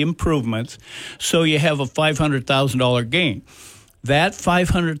it with the improvements, so you have a $500,000 gain. That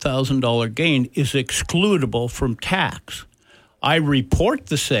 $500,000 gain is excludable from tax. I report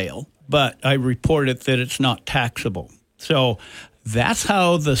the sale, but I report it that it's not taxable. So that's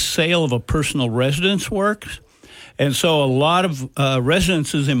how the sale of a personal residence works. And so a lot of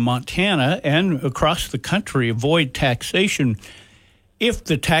residences in Montana and across the country avoid taxation if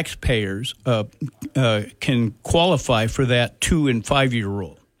the taxpayers can qualify for that 2 and 5 year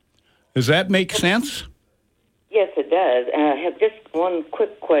rule. Does that make sense? Yes, it does. I have just one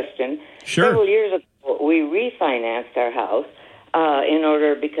quick question. Sure. Several years ago, we refinanced our house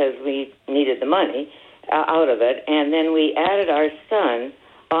because we needed the money out of it, and then we added our son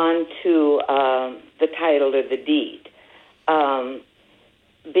onto the title or the deed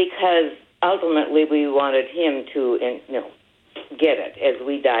because ultimately we wanted him to get it as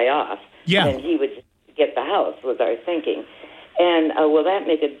we die off. Yeah. And he would get the house, was our thinking. And will that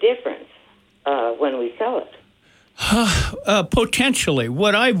make a difference when we sell it? Potentially.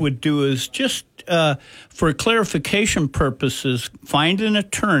 What I would do is just for clarification purposes, find an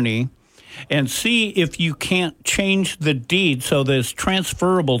attorney and see if you can't change the deed so that it's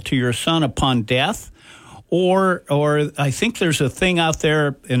transferable to your son upon death. Or I think there's a thing out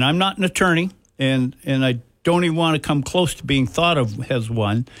there, and I'm not an attorney, and I don't even want to come close to being thought of as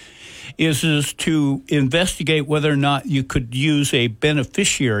one, is to investigate whether or not you could use a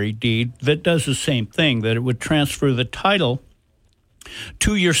beneficiary deed that does the same thing, that it would transfer the title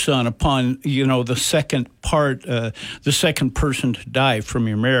to your son upon, the second person to die from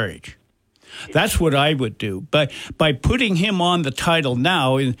your marriage. That's what I would do. But by putting him on the title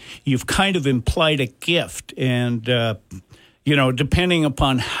now, you've kind of implied a gift. And, depending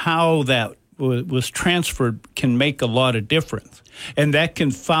upon how that was transferred can make a lot of difference. And that can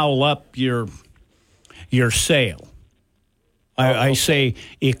foul up your sale. I say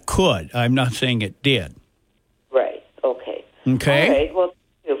it could. I'm not saying it did. Right. Okay. Okay. All right. Well,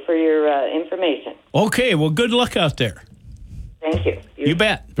 thank you for your information. Okay. Well, good luck out there. Thank you. You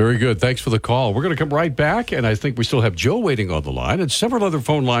bet. Very good. Thanks for the call. We're going to come right back, and I think we still have Joe waiting on the line, and several other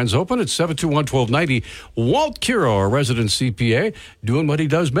phone lines open at 721-1290. Walt Kiro, our resident CPA, doing what he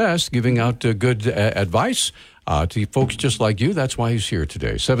does best, giving out good advice to folks just like you. That's why he's here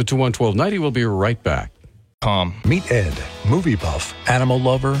today. 721-1290. We'll be right back. Meet Ed, movie buff, animal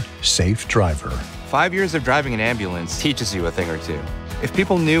lover, safe driver. 5 years of driving an ambulance teaches you a thing or two. If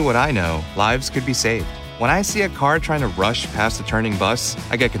people knew what I know, lives could be saved. When I see a car trying to rush past a turning bus,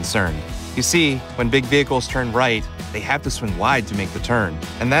 I get concerned. You see, when big vehicles turn right, they have to swing wide to make the turn.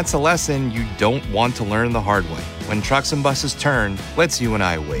 And that's a lesson you don't want to learn the hard way. When trucks and buses turn, let's you and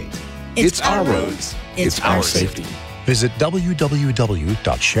I wait. It's our roads. It's our safety. Visit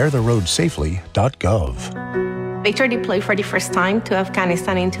www.sharetheroadsafely.gov. Victor deployed for the first time to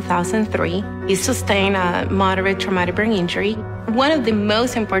Afghanistan in 2003. He sustained a moderate traumatic brain injury. One of the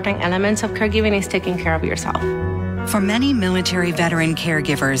most important elements of caregiving is taking care of yourself. For many military veteran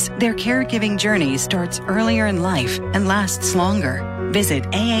caregivers, their caregiving journey starts earlier in life and lasts longer. Visit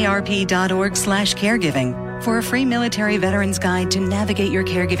aarp.org/caregiving for a free military veterans guide to navigate your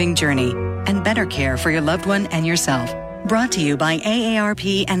caregiving journey and better care for your loved one and yourself. Brought to you by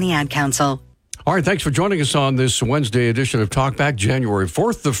AARP and the Ad Council. All right, thanks for joining us on this Wednesday edition of Talkback, January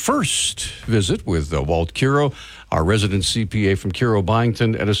 4th, the first visit with Walt Kiro, our resident CPA from Kiro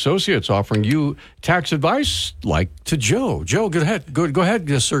Byington and Associates, offering you tax advice like to Joe. Joe, go ahead. Go ahead,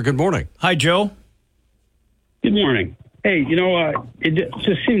 yes, sir. Good morning. Hi, Joe. Good morning. Hey, it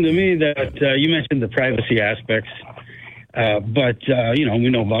just seemed to me that you mentioned the privacy aspects, but we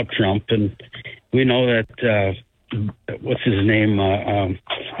know about Trump, and we know that what's his name?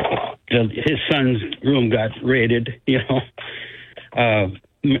 His son's room got raided. I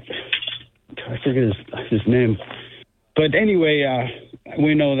forget his name, but anyway,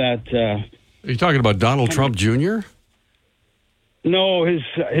 we know that. Are you talking about Donald Trump Jr.? No, his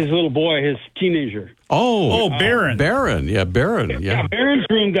little boy, his teenager. Oh, Barron. Barron, yeah, Barron, yeah. Barron's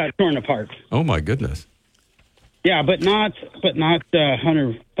room got torn apart. Oh my goodness. Yeah, but not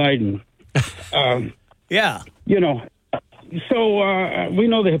Hunter Biden. Yeah. So we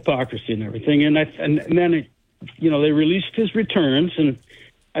know the hypocrisy and everything, and then they released his returns, and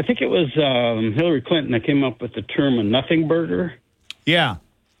I think it was Hillary Clinton that came up with the term "a nothing burger." Yeah.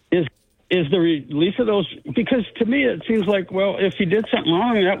 Is the release of those, because to me it seems like, well, if he did something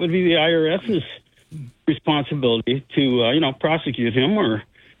wrong, that would be the IRS's responsibility to prosecute him or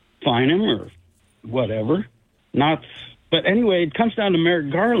fine him or whatever. But anyway, it comes down to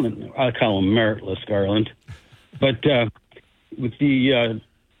Merrick Garland. I call him Meritless Garland, but with the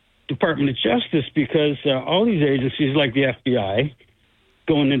Department of Justice, because all these agencies like the FBI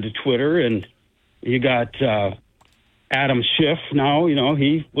going into Twitter, and you got Adam Schiff now,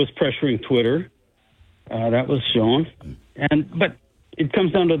 he was pressuring Twitter. That was shown. But it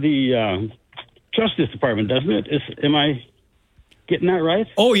comes down to the Justice Department, doesn't it? Am I getting that right?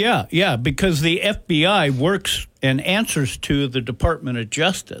 Oh, yeah, because the FBI works and answers to the Department of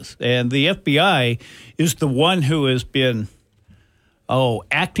Justice. And the FBI is the one who has been,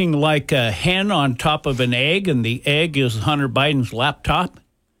 acting like a hen on top of an egg, and the egg is Hunter Biden's laptop.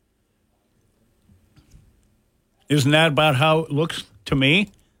 Isn't that about how it looks to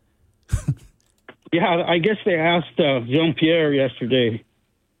me? Yeah, I guess they asked Jean-Pierre yesterday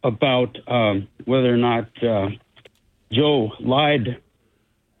about whether or not Joe lied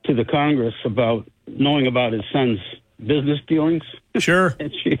to the Congress about knowing about his son's business dealings. Sure.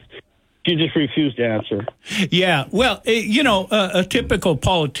 And she just refused to answer. Yeah, well, a typical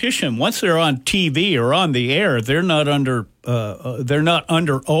politician, once they're on TV or on the air, they're not under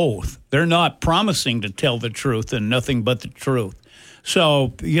oath. They're not promising to tell the truth and nothing but the truth.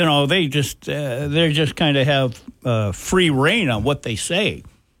 So, they just kind of have free reign on what they say.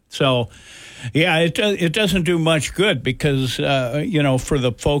 So, yeah, it doesn't do much good because, for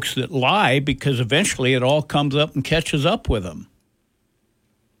the folks that lie, because eventually it all comes up and catches up with them.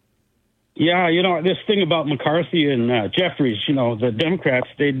 Yeah, this thing about McCarthy and Jeffries, the Democrats,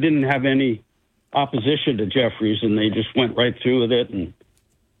 they didn't have any opposition to Jeffries, and they just went right through with it. And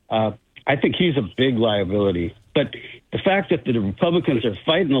I think he's a big liability. But the fact that the Republicans are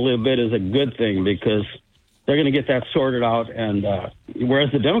fighting a little bit is a good thing, because they're going to get that sorted out. And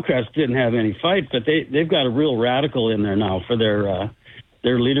whereas the Democrats didn't have any fight, but they've got a real radical in there now for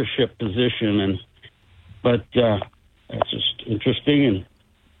their leadership position. But that's just interesting, and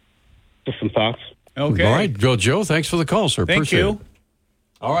just some thoughts. Okay. All right, Joe, thanks for the call, sir. Thank Appreciate you. it.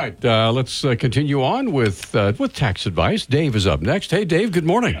 All right, let's continue on with tax advice. Dave is up next. Hey, Dave, good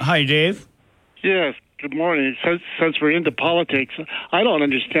morning. Hi, Dave. Yes, good morning. Since we're into politics, I don't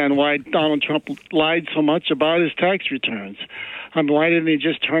understand why Donald Trump lied so much about his tax returns. Why didn't he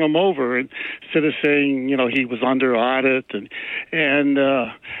just turn them over instead of saying, he was under audit and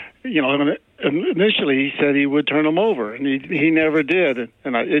initially he said he would turn them over, and he never did,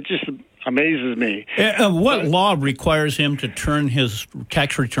 and it just amazes me. What law requires him to turn his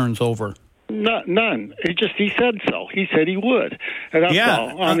tax returns over? None. He said so. He said he would. And that's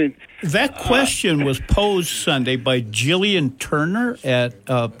all. That question was posed Sunday by Jillian Turner at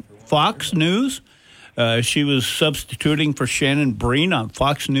Fox News. She was substituting for Shannon Breen on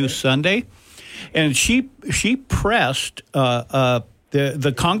Fox News Sunday, and she pressed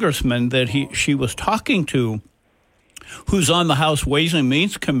the congressman that she was talking to, who's on the House Ways and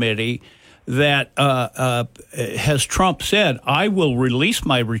Means Committee, that has Trump said, I will release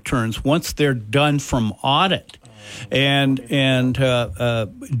my returns once they're done from audit. And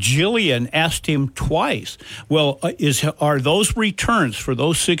Jillian asked him twice, well, are those returns for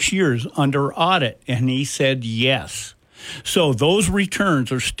those 6 years under audit? And he said yes. So those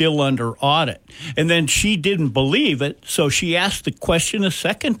returns are still under audit. And then she didn't believe it, so she asked the question a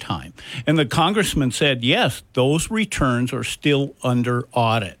second time. And the congressman said, yes, those returns are still under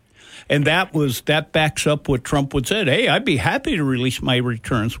audit. And that backs up what Trump would say. Hey, I'd be happy to release my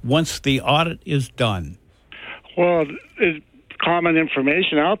returns once the audit is done. Well, there's common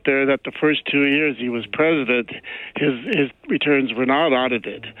information out there that the first 2 years he was president, his returns were not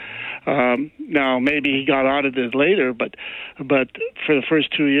audited. Now, maybe he got audited later, but for the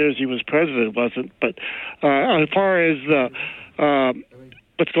first 2 years he was president, it wasn't. But as far as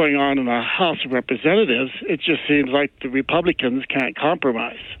what's going on in the House of Representatives, it just seems like the Republicans can't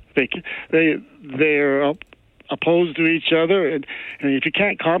compromise. They're opposed to each other, and if you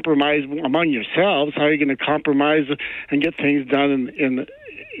can't compromise among yourselves, how are you going to compromise and get things done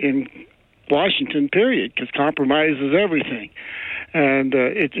in Washington? Period, because compromise is everything, and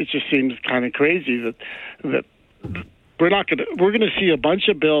it just seems kind of crazy that we're going to see a bunch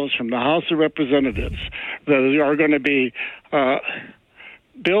of bills from the House of Representatives that are going to be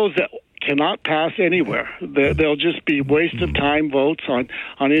bills that cannot pass anywhere. They'll just be waste of time votes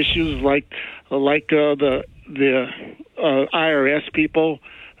on issues like the IRS people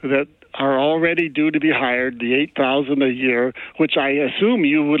that are already due to be hired, the $8,000 a year, which I assume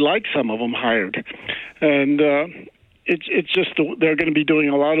you would like some of them hired, and it's just they're going to be doing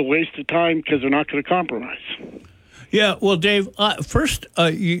a lot of waste of time because they're not going to compromise. Yeah, well, Dave, first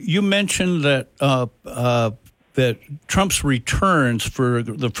you mentioned that Trump's returns for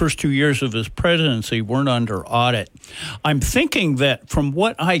the first 2 years of his presidency weren't under audit. I'm thinking that from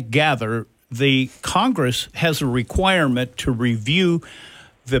what I gather, the Congress has a requirement to review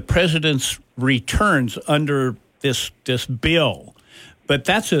the president's returns under this bill. But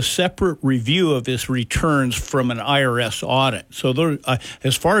that's a separate review of his returns from an IRS audit. So there,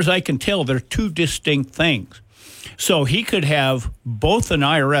 as far as I can tell, they're two distinct things. So he could have both an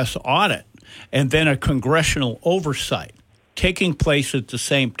IRS audit and then a congressional oversight taking place at the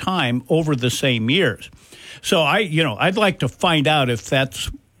same time over the same years. So I'd like to find out if that's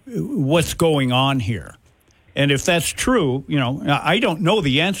what's going on here. And if that's true, I don't know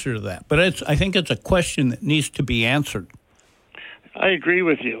the answer to that, but I think it's a question that needs to be answered. I agree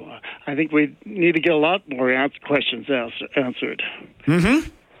with you. I think we need to get a lot more questions answered. Mm-hmm.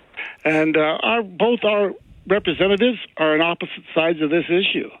 And both our representatives are on opposite sides of this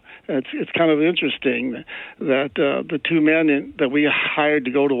issue. It's kind of interesting that the two men that we hired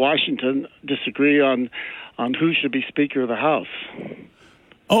to go to Washington disagree on who should be Speaker of the House.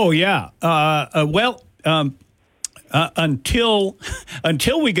 Oh, yeah. Until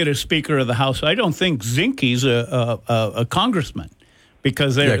we get a Speaker of the House, I don't think Zinke's a congressman.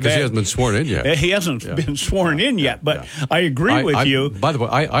 Because he hasn't been sworn in yet. He hasn't been sworn in yet, but I agree with you. By the way,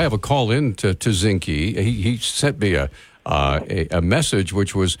 I have a call in to Zinke. He sent me a message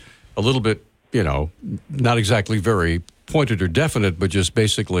which was a little bit, not exactly very pointed or definite, but just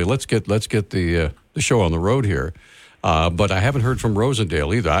basically let's get the show on the road here. But I haven't heard from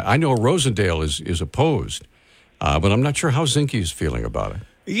Rosendale either. I know Rosendale is opposed, but I'm not sure how Zinke is feeling about it.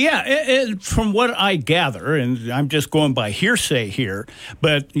 Yeah, from what I gather, and I'm just going by hearsay here,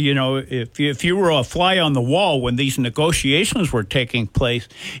 but, if you were a fly on the wall when these negotiations were taking place,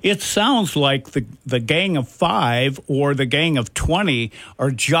 it sounds like the Gang of Five or the Gang of 20 are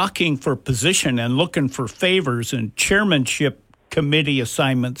jockeying for position and looking for favors and chairmanship committee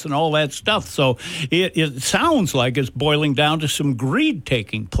assignments and all that stuff. So it sounds like it's boiling down to some greed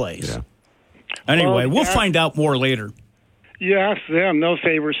taking place. Yeah. Anyway, we'll find out more later. You ask them, they'll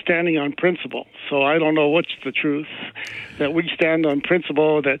say we're standing on principle. So I don't know what's the truth. That we stand on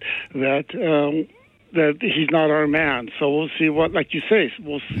principle that he's not our man. So we'll see what, like you say,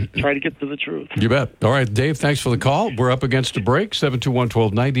 we'll try to get to the truth. You bet. All right, Dave, thanks for the call. We're up against a break.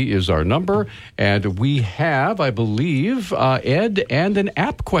 721-1290 is our number. And we have, I believe, Ed and an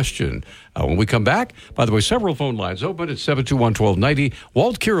app question. When we come back, by the way, several phone lines open at 721-1290.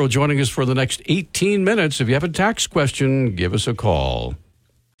 Walt Kiro joining us for the next 18 minutes. If you have a tax question, give us a call.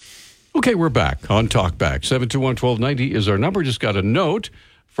 Okay, we're back on Talkback. 721-1290 is our number. Just got a note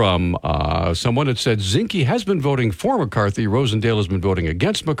from someone that said Zinke has been voting for McCarthy. Rosendale has been voting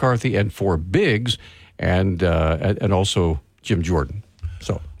against McCarthy and for Biggs and also Jim Jordan.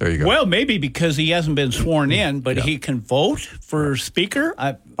 So there you go. Well, maybe because he hasn't been sworn in, but he can vote for Speaker.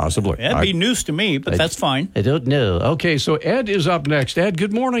 Possibly. That'd be news to me, but that's fine. I don't know. Okay, so Ed is up next. Ed,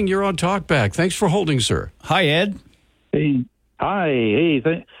 good morning. You're on Talkback. Thanks for holding, sir. Hi, Ed. Hey. Hi.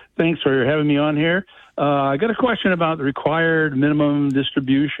 Hey, thanks for having me on here. I got a question about the required minimum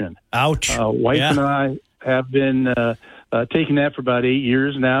distribution. Ouch. Wife and I have been taking that for about 8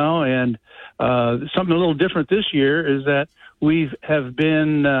 years now, and something a little different this year is that we have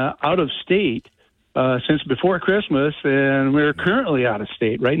been out of state since before Christmas, and we're currently out of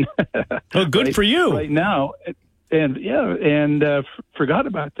state right now. Oh, good for you. Right now. And forgot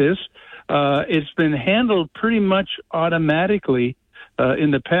about this. It's been handled pretty much automatically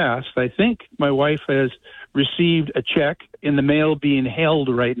in the past. I think my wife has received a check in the mail being held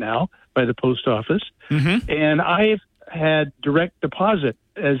right now by the post office. Mm-hmm. And I've had direct deposit,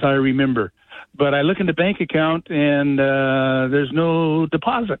 as I remember. But I look in the bank account and there's no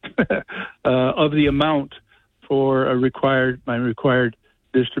deposit of the amount for my required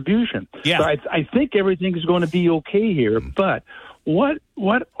distribution. Yeah. So I think everything is going to be okay here. But what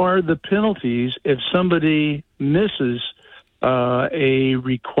are the penalties if somebody misses a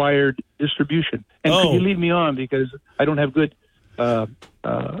required distribution? And could you leave me on because I don't have good I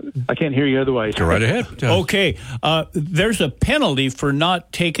can't hear you otherwise. Go right ahead. Okay. There's a penalty for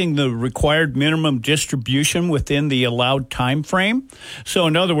not taking the required minimum distribution within the allowed time frame. So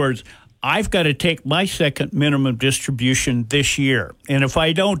in other words, I've got to take my second minimum distribution this year. And if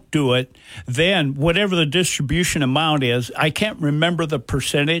I don't do it, then whatever the distribution amount is, I can't remember the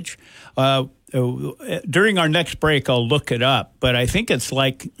percentage. During our next break, I'll look it up. But I think it's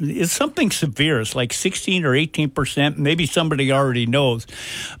something severe. It's like 16 or 18%. Maybe somebody already knows.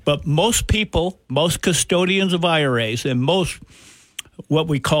 But most people, most custodians of IRAs, and most what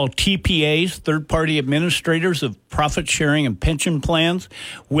we call TPAs, third-party administrators of profit sharing and pension plans,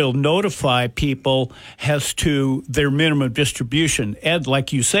 will notify people as to their minimum distribution. Ed,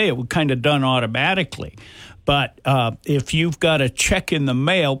 like you say, it was kind of done automatically. But if you've got a check in the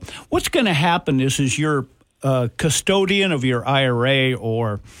mail, what's going to happen is your custodian of your IRA,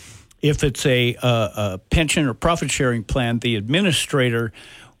 or if it's a pension or profit-sharing plan, the administrator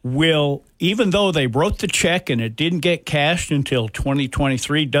will, even though they wrote the check and it didn't get cashed until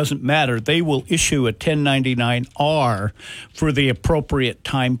 2023, doesn't matter. They will issue a 1099-R for the appropriate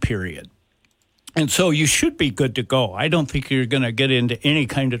time period. And so you should be good to go. I don't think you're going to get into any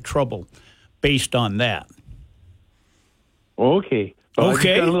kind of trouble based on that. Okay. Well, I just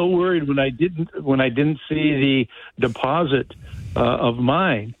got a little worried when I didn't see the deposit of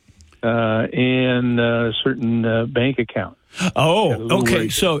mine in a certain bank account. Oh, okay.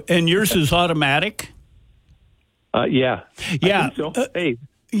 Worried. So, and yours is automatic? Yeah. Yeah. I think so. Hey,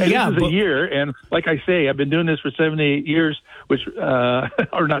 this is a year, and like I say, I've been doing this for 78 years, which,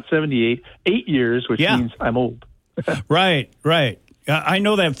 or not 78, 8 years, which means I'm old. Right. I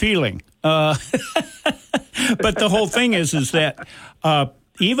know that feeling. But the whole thing is that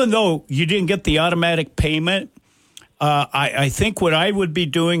even though you didn't get the automatic payment, I think what I would be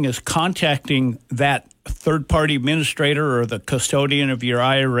doing is contacting that third-party administrator or the custodian of your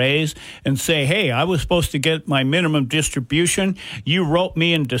IRAs and say, hey, I was supposed to get my minimum distribution. You wrote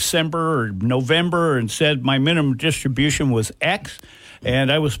me in December or November and said my minimum distribution was X,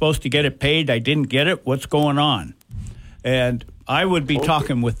 and I was supposed to get it paid. I didn't get it. What's going on? And I would be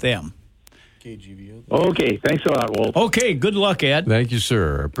talking with them. Okay, thanks a lot, Walt. Okay, good luck, Ed. Thank you,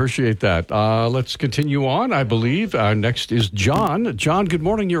 sir. Appreciate that. Let's continue on, I believe. Next is John. John, good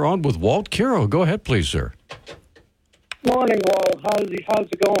morning. You're on with Walt Kiro. Go ahead, please, sir. Morning, Walt. How's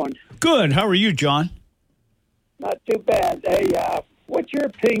it going? Good. How are you, John? Not too bad. Hey, what's your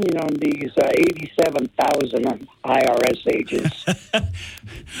opinion on these 87,000 IRS agents?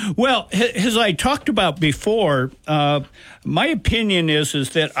 Well, as I talked about before, my opinion is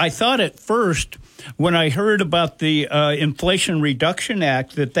that I thought at first when I heard about the Inflation Reduction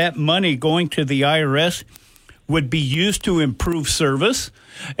Act that money going to the IRS would be used to improve service.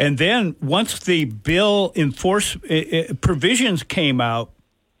 And then once the bill provisions came out,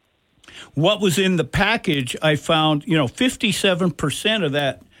 what was in the package, I found, 57% of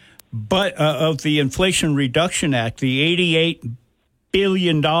that, but of the Inflation Reduction Act, the $88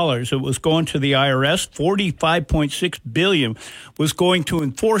 billion that was going to the IRS, $45.6 billion was going to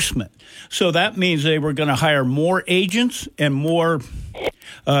enforcement. So that means they were going to hire more agents and more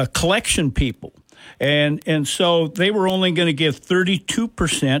collection people. And so they were only going to give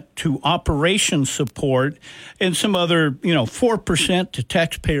 32% to operation support and some other, 4% to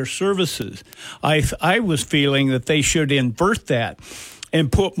taxpayer services. I was feeling that they should invert that and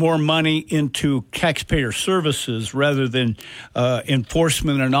put more money into taxpayer services rather than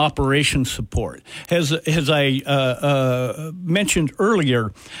enforcement and operation support. As I mentioned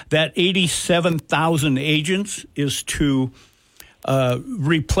earlier, that 87,000 agents is to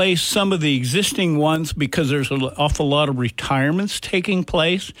replace some of the existing ones because there's an awful lot of retirements taking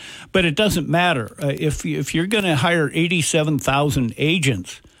place. But it doesn't matter. If you're going to hire 87,000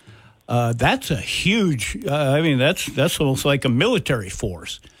 agents, that's a huge, that's almost like a military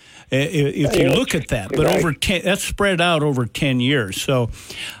force if you look at that. But that's spread out over 10 years. So,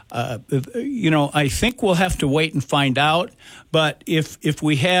 I think we'll have to wait and find out. But if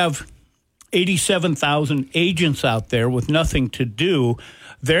we have 87,000 agents out there with nothing to do,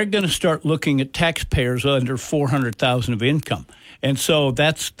 they're going to start looking at taxpayers under $400,000 of income. And so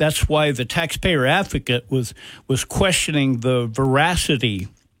that's why the taxpayer advocate was questioning the veracity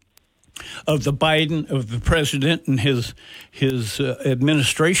of the president and his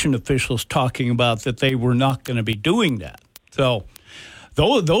administration officials talking about that they were not going to be doing that. So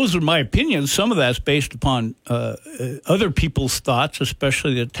those are my opinions. Some of that's based upon other people's thoughts,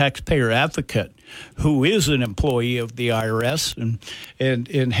 especially the taxpayer advocate, who is an employee of the IRS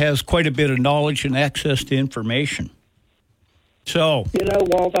and has quite a bit of knowledge and access to information. So,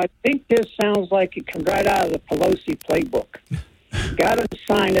 Walt, I think this sounds like it comes right out of the Pelosi playbook. Got to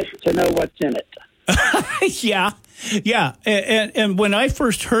sign it to know what's in it. Yeah. And when I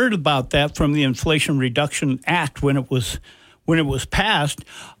first heard about that from the Inflation Reduction Act, when it was passed,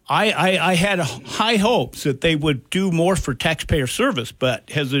 I had high hopes that they would do more for taxpayer service. But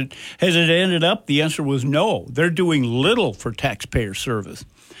has it ended up? The answer was no. They're doing little for taxpayer service,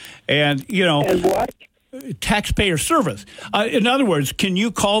 and what? Taxpayer service. In other words, can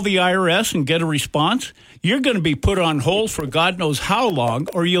you call the IRS and get a response? You're going to be put on hold for God knows how long,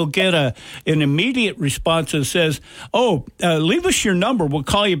 or you'll get an immediate response that says, leave us your number. We'll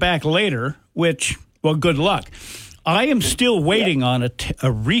call you back later, which, well, good luck. I am still waiting on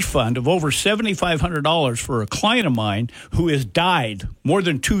a refund of over $7,500 for a client of mine who has died more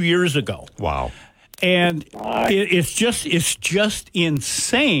than 2 years ago. Wow. And it's just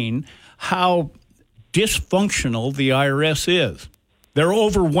insane how dysfunctional the IRS is. They're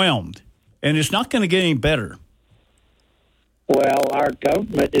overwhelmed, and it's not going to get any better. Well, our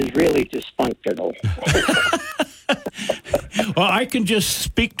government is really dysfunctional. Well, I can just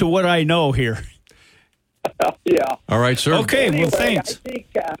speak to what I know here. Yeah. All right, sir. Okay, anyway, well, thanks. I think,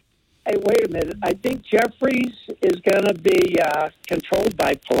 hey, wait a minute. I think Jeffries is going to be controlled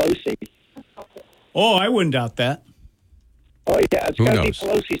by Pelosi. Oh, I wouldn't doubt that. Oh, yeah, it's Who going to be knows?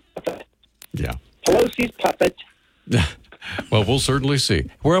 Pelosi's puppet. Yeah. Pelosi's puppet. Well, we'll certainly see.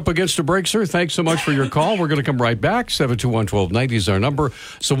 We're up against a break, sir. Thanks so much for your call. We're going to come right back. 721-1290 is our number.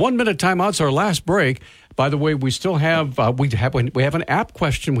 So 1 minute timeout's our last break. By the way, we still have we have an app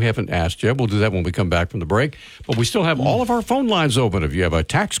question we haven't asked yet. We'll do that when we come back from the break. But we still have all of our phone lines open. If you have a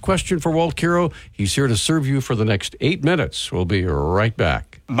tax question for Walt Kiro, he's here to serve you for the next 8 minutes. We'll be right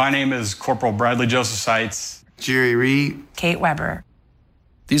back. My name is Corporal Bradley Joseph Seitz. Jerry Reed. Kate Weber.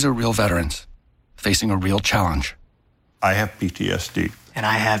 These are real veterans facing a real challenge. I have PTSD. And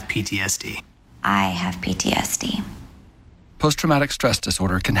I have PTSD. I have PTSD. Post-traumatic stress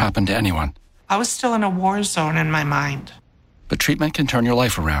disorder can happen to anyone. I was still in a war zone in my mind. But treatment can turn your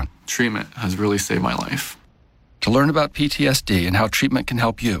life around. Treatment has really saved my life. To learn about PTSD and how treatment can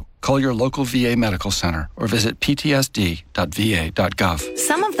help you, call your local VA medical center or visit ptsd.va.gov.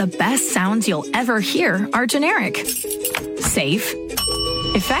 Some of the best sounds you'll ever hear are generic. Safe.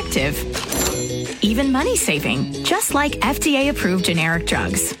 Effective. Even money-saving, just like FDA-approved generic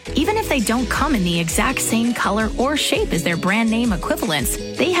drugs. Even if they don't come in the exact same color or shape as their brand name equivalents,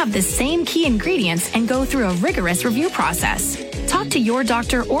 they have the same key ingredients and go through a rigorous review process. Talk to your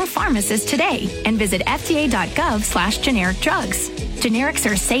doctor or pharmacist today and visit fda.gov/generic drugs. Generics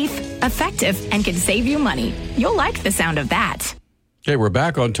are safe, effective, and can save you money. You'll like the sound of that. Okay, we're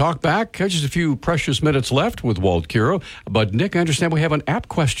back on Talk Back. Just a few precious minutes left with Walt Kiro. But, Nick, I understand we have an app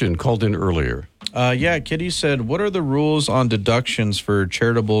question called in earlier. Yeah, Kitty said, what are the rules on deductions for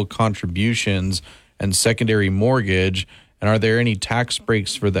charitable contributions and secondary mortgage? And are there any tax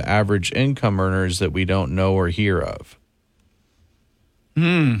breaks for the average income earners that we don't know or hear of?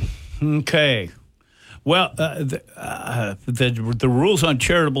 Okay. Well, the rules on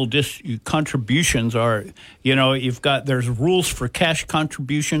charitable contributions are, there's rules for cash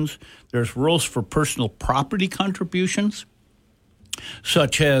contributions, there's rules for personal property contributions,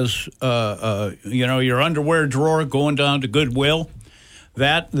 such as, your underwear drawer going down to Goodwill.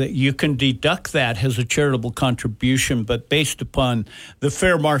 That you can deduct that as a charitable contribution, but based upon the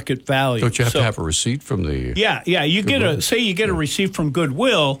fair market value. Don't you have to have a receipt from the? Yeah. You Goodwill? get a receipt from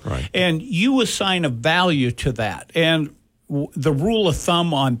Goodwill, right, and you assign a value to that. And the rule of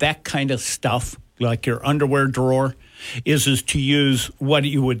thumb on that kind of stuff, like your underwear drawer, is to use what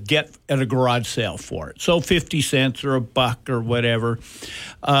you would get at a garage sale for it. So 50 cents or $1 or whatever.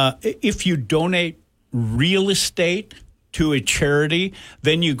 If you donate real estate to a charity,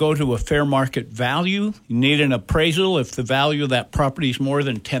 then you go to a fair market value. You need an appraisal. If the value of that property is more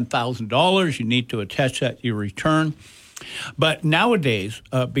than $10,000, you need to attach that to your return. But nowadays,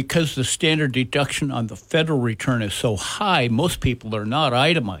 because the standard deduction on the federal return is so high, most people are not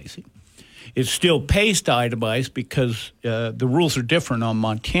itemizing. It still pays to itemize because the rules are different on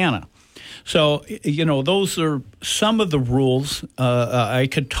Montana. So, those are some of the rules. I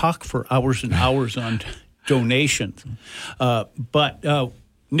could talk for hours and hours on donations. But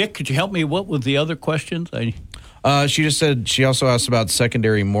Nick, could you help me? What were the other questions? She just said she also asked about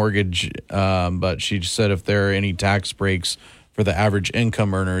secondary mortgage, but she just said if there are any tax breaks for the average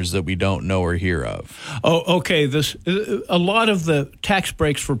income earners that we don't know or hear of. Oh, okay. A lot of the tax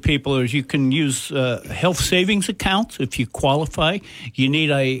breaks for people is you can use health savings accounts if you qualify. You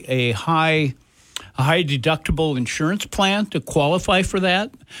need a high deductible insurance plan to qualify for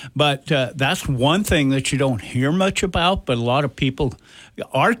that. But that's one thing that you don't hear much about, but a lot of people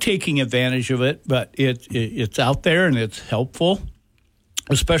are taking advantage of it. But it's out there and it's helpful,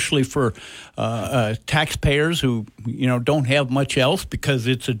 especially for taxpayers who don't have much else because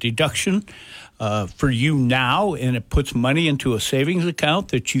it's a deduction for you now, and it puts money into a savings account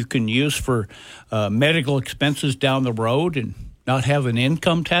that you can use for medical expenses down the road and not have an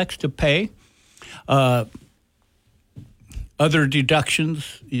income tax to pay. Other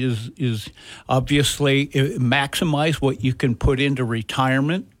deductions is obviously maximize what you can put into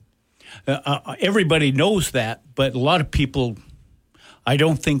retirement. Everybody knows that, but a lot of people, I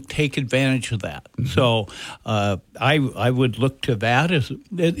don't think, take advantage of that. Mm-hmm. So I would look to that as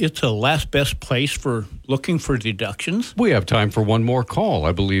it's a last best place for looking for deductions. We have time for one more call.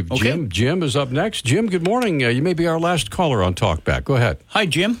 I believe Okay. Jim is up next. Jim, good morning. You may be our last caller on Talkback. Go ahead. Hi,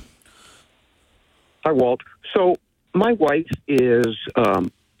 Jim. Hi, Walt. So my wife is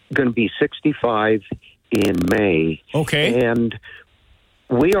going to be 65 in May. Okay. And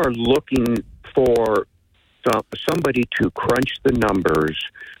we are looking for somebody to crunch the numbers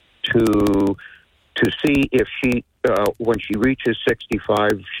to see if she, when she reaches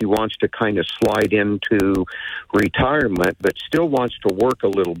 65, she wants to kind of slide into retirement, but still wants to work a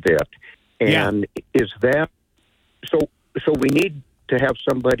little bit. And is that so? So we need to have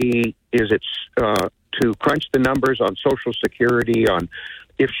somebody. Is it to crunch the numbers on Social Security, on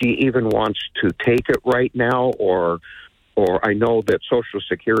if she even wants to take it right now, or I know that Social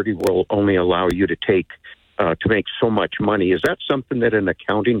Security will only allow you to take to make so much money. Is that something that an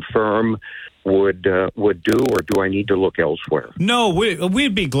accounting firm would do, or do I need to look elsewhere? No,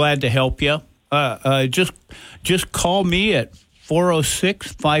 we'd be glad to help you. Just call me at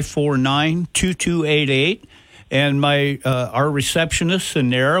 406-549-2288. And our receptionist,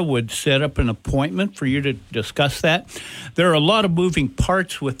 Sanara, would set up an appointment for you to discuss that. There are a lot of moving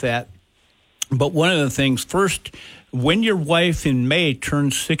parts with that. But one of the things, first, when your wife in May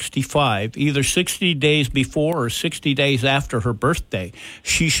turns 65, either 60 days before or 60 days after her birthday,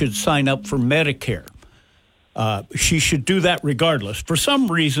 she should sign up for Medicare. She should do that regardless. For some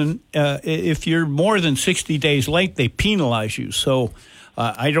reason, if you're more than 60 days late, they penalize you. So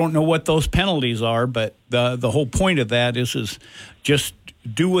I don't know what those penalties are, but the whole point of that is just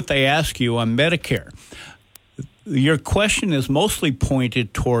do what they ask you on Medicare. Your question is mostly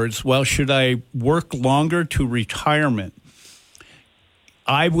pointed towards, well, should I work longer to retirement?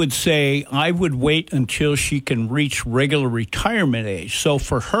 I would say I would wait until she can reach regular retirement age. So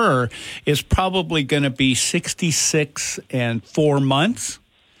for her, it's probably going to be 66 and 4 months.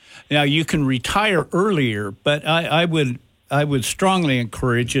 Now, you can retire earlier, but I would strongly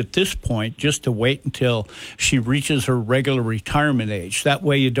encourage at this point just to wait until she reaches her regular retirement age. That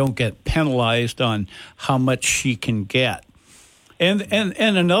way you don't get penalized on how much she can get. And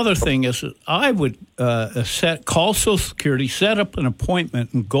another thing is I would call Social Security, set up an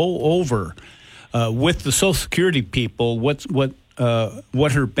appointment, and go over with the Social Security people what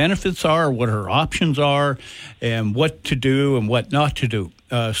her benefits are, what her options are, and what to do and what not to do.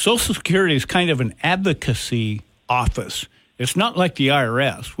 Social Security is kind of an advocacy office. It's not like the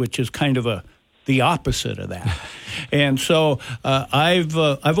IRS, which is kind of the opposite of that. And so I've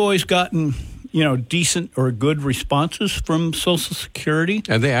always gotten decent or good responses from Social Security.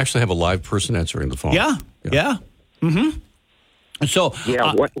 And they actually have a live person answering the phone. Yeah. Mm-hmm. So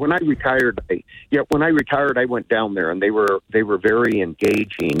when I retired, I went down there, and they were very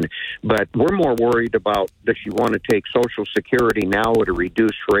engaging. But we're more worried about does she want to take Social Security now at a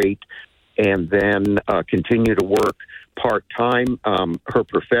reduced rate, and then continue to work part-time. Her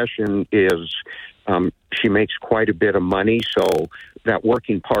profession is she makes quite a bit of money, so that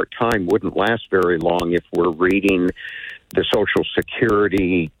working part-time wouldn't last very long if we're reading the Social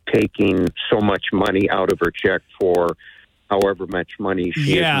Security taking so much money out of her check for however much money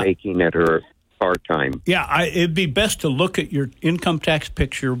she is making at her part-time. Yeah, it'd be best to look at your income tax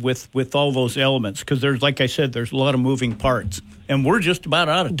picture with all those elements, because there's, like I said, there's a lot of moving parts. And we're just about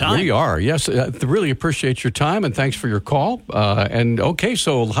out of time. We are, yes. Really appreciate your time, and thanks for your call. So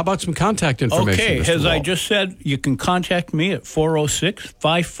how about some contact information? Okay, Mr. as Walt? I just said, you can contact me at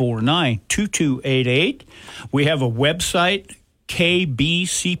 406-549-2288. We have a website, kbcpas.net.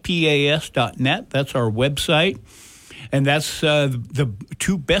 That's our website. And that's the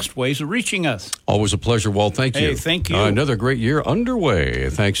two best ways of reaching us. Always a pleasure, Walt. Thank you. Hey, thank you. Another great year underway.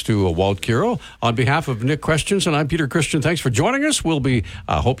 Thanks to Walt Kiro. On behalf of Nick Questions, and I'm Peter Christian, thanks for joining us.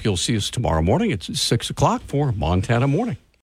 Hope you'll see us tomorrow morning at 6 o'clock for Montana Morning.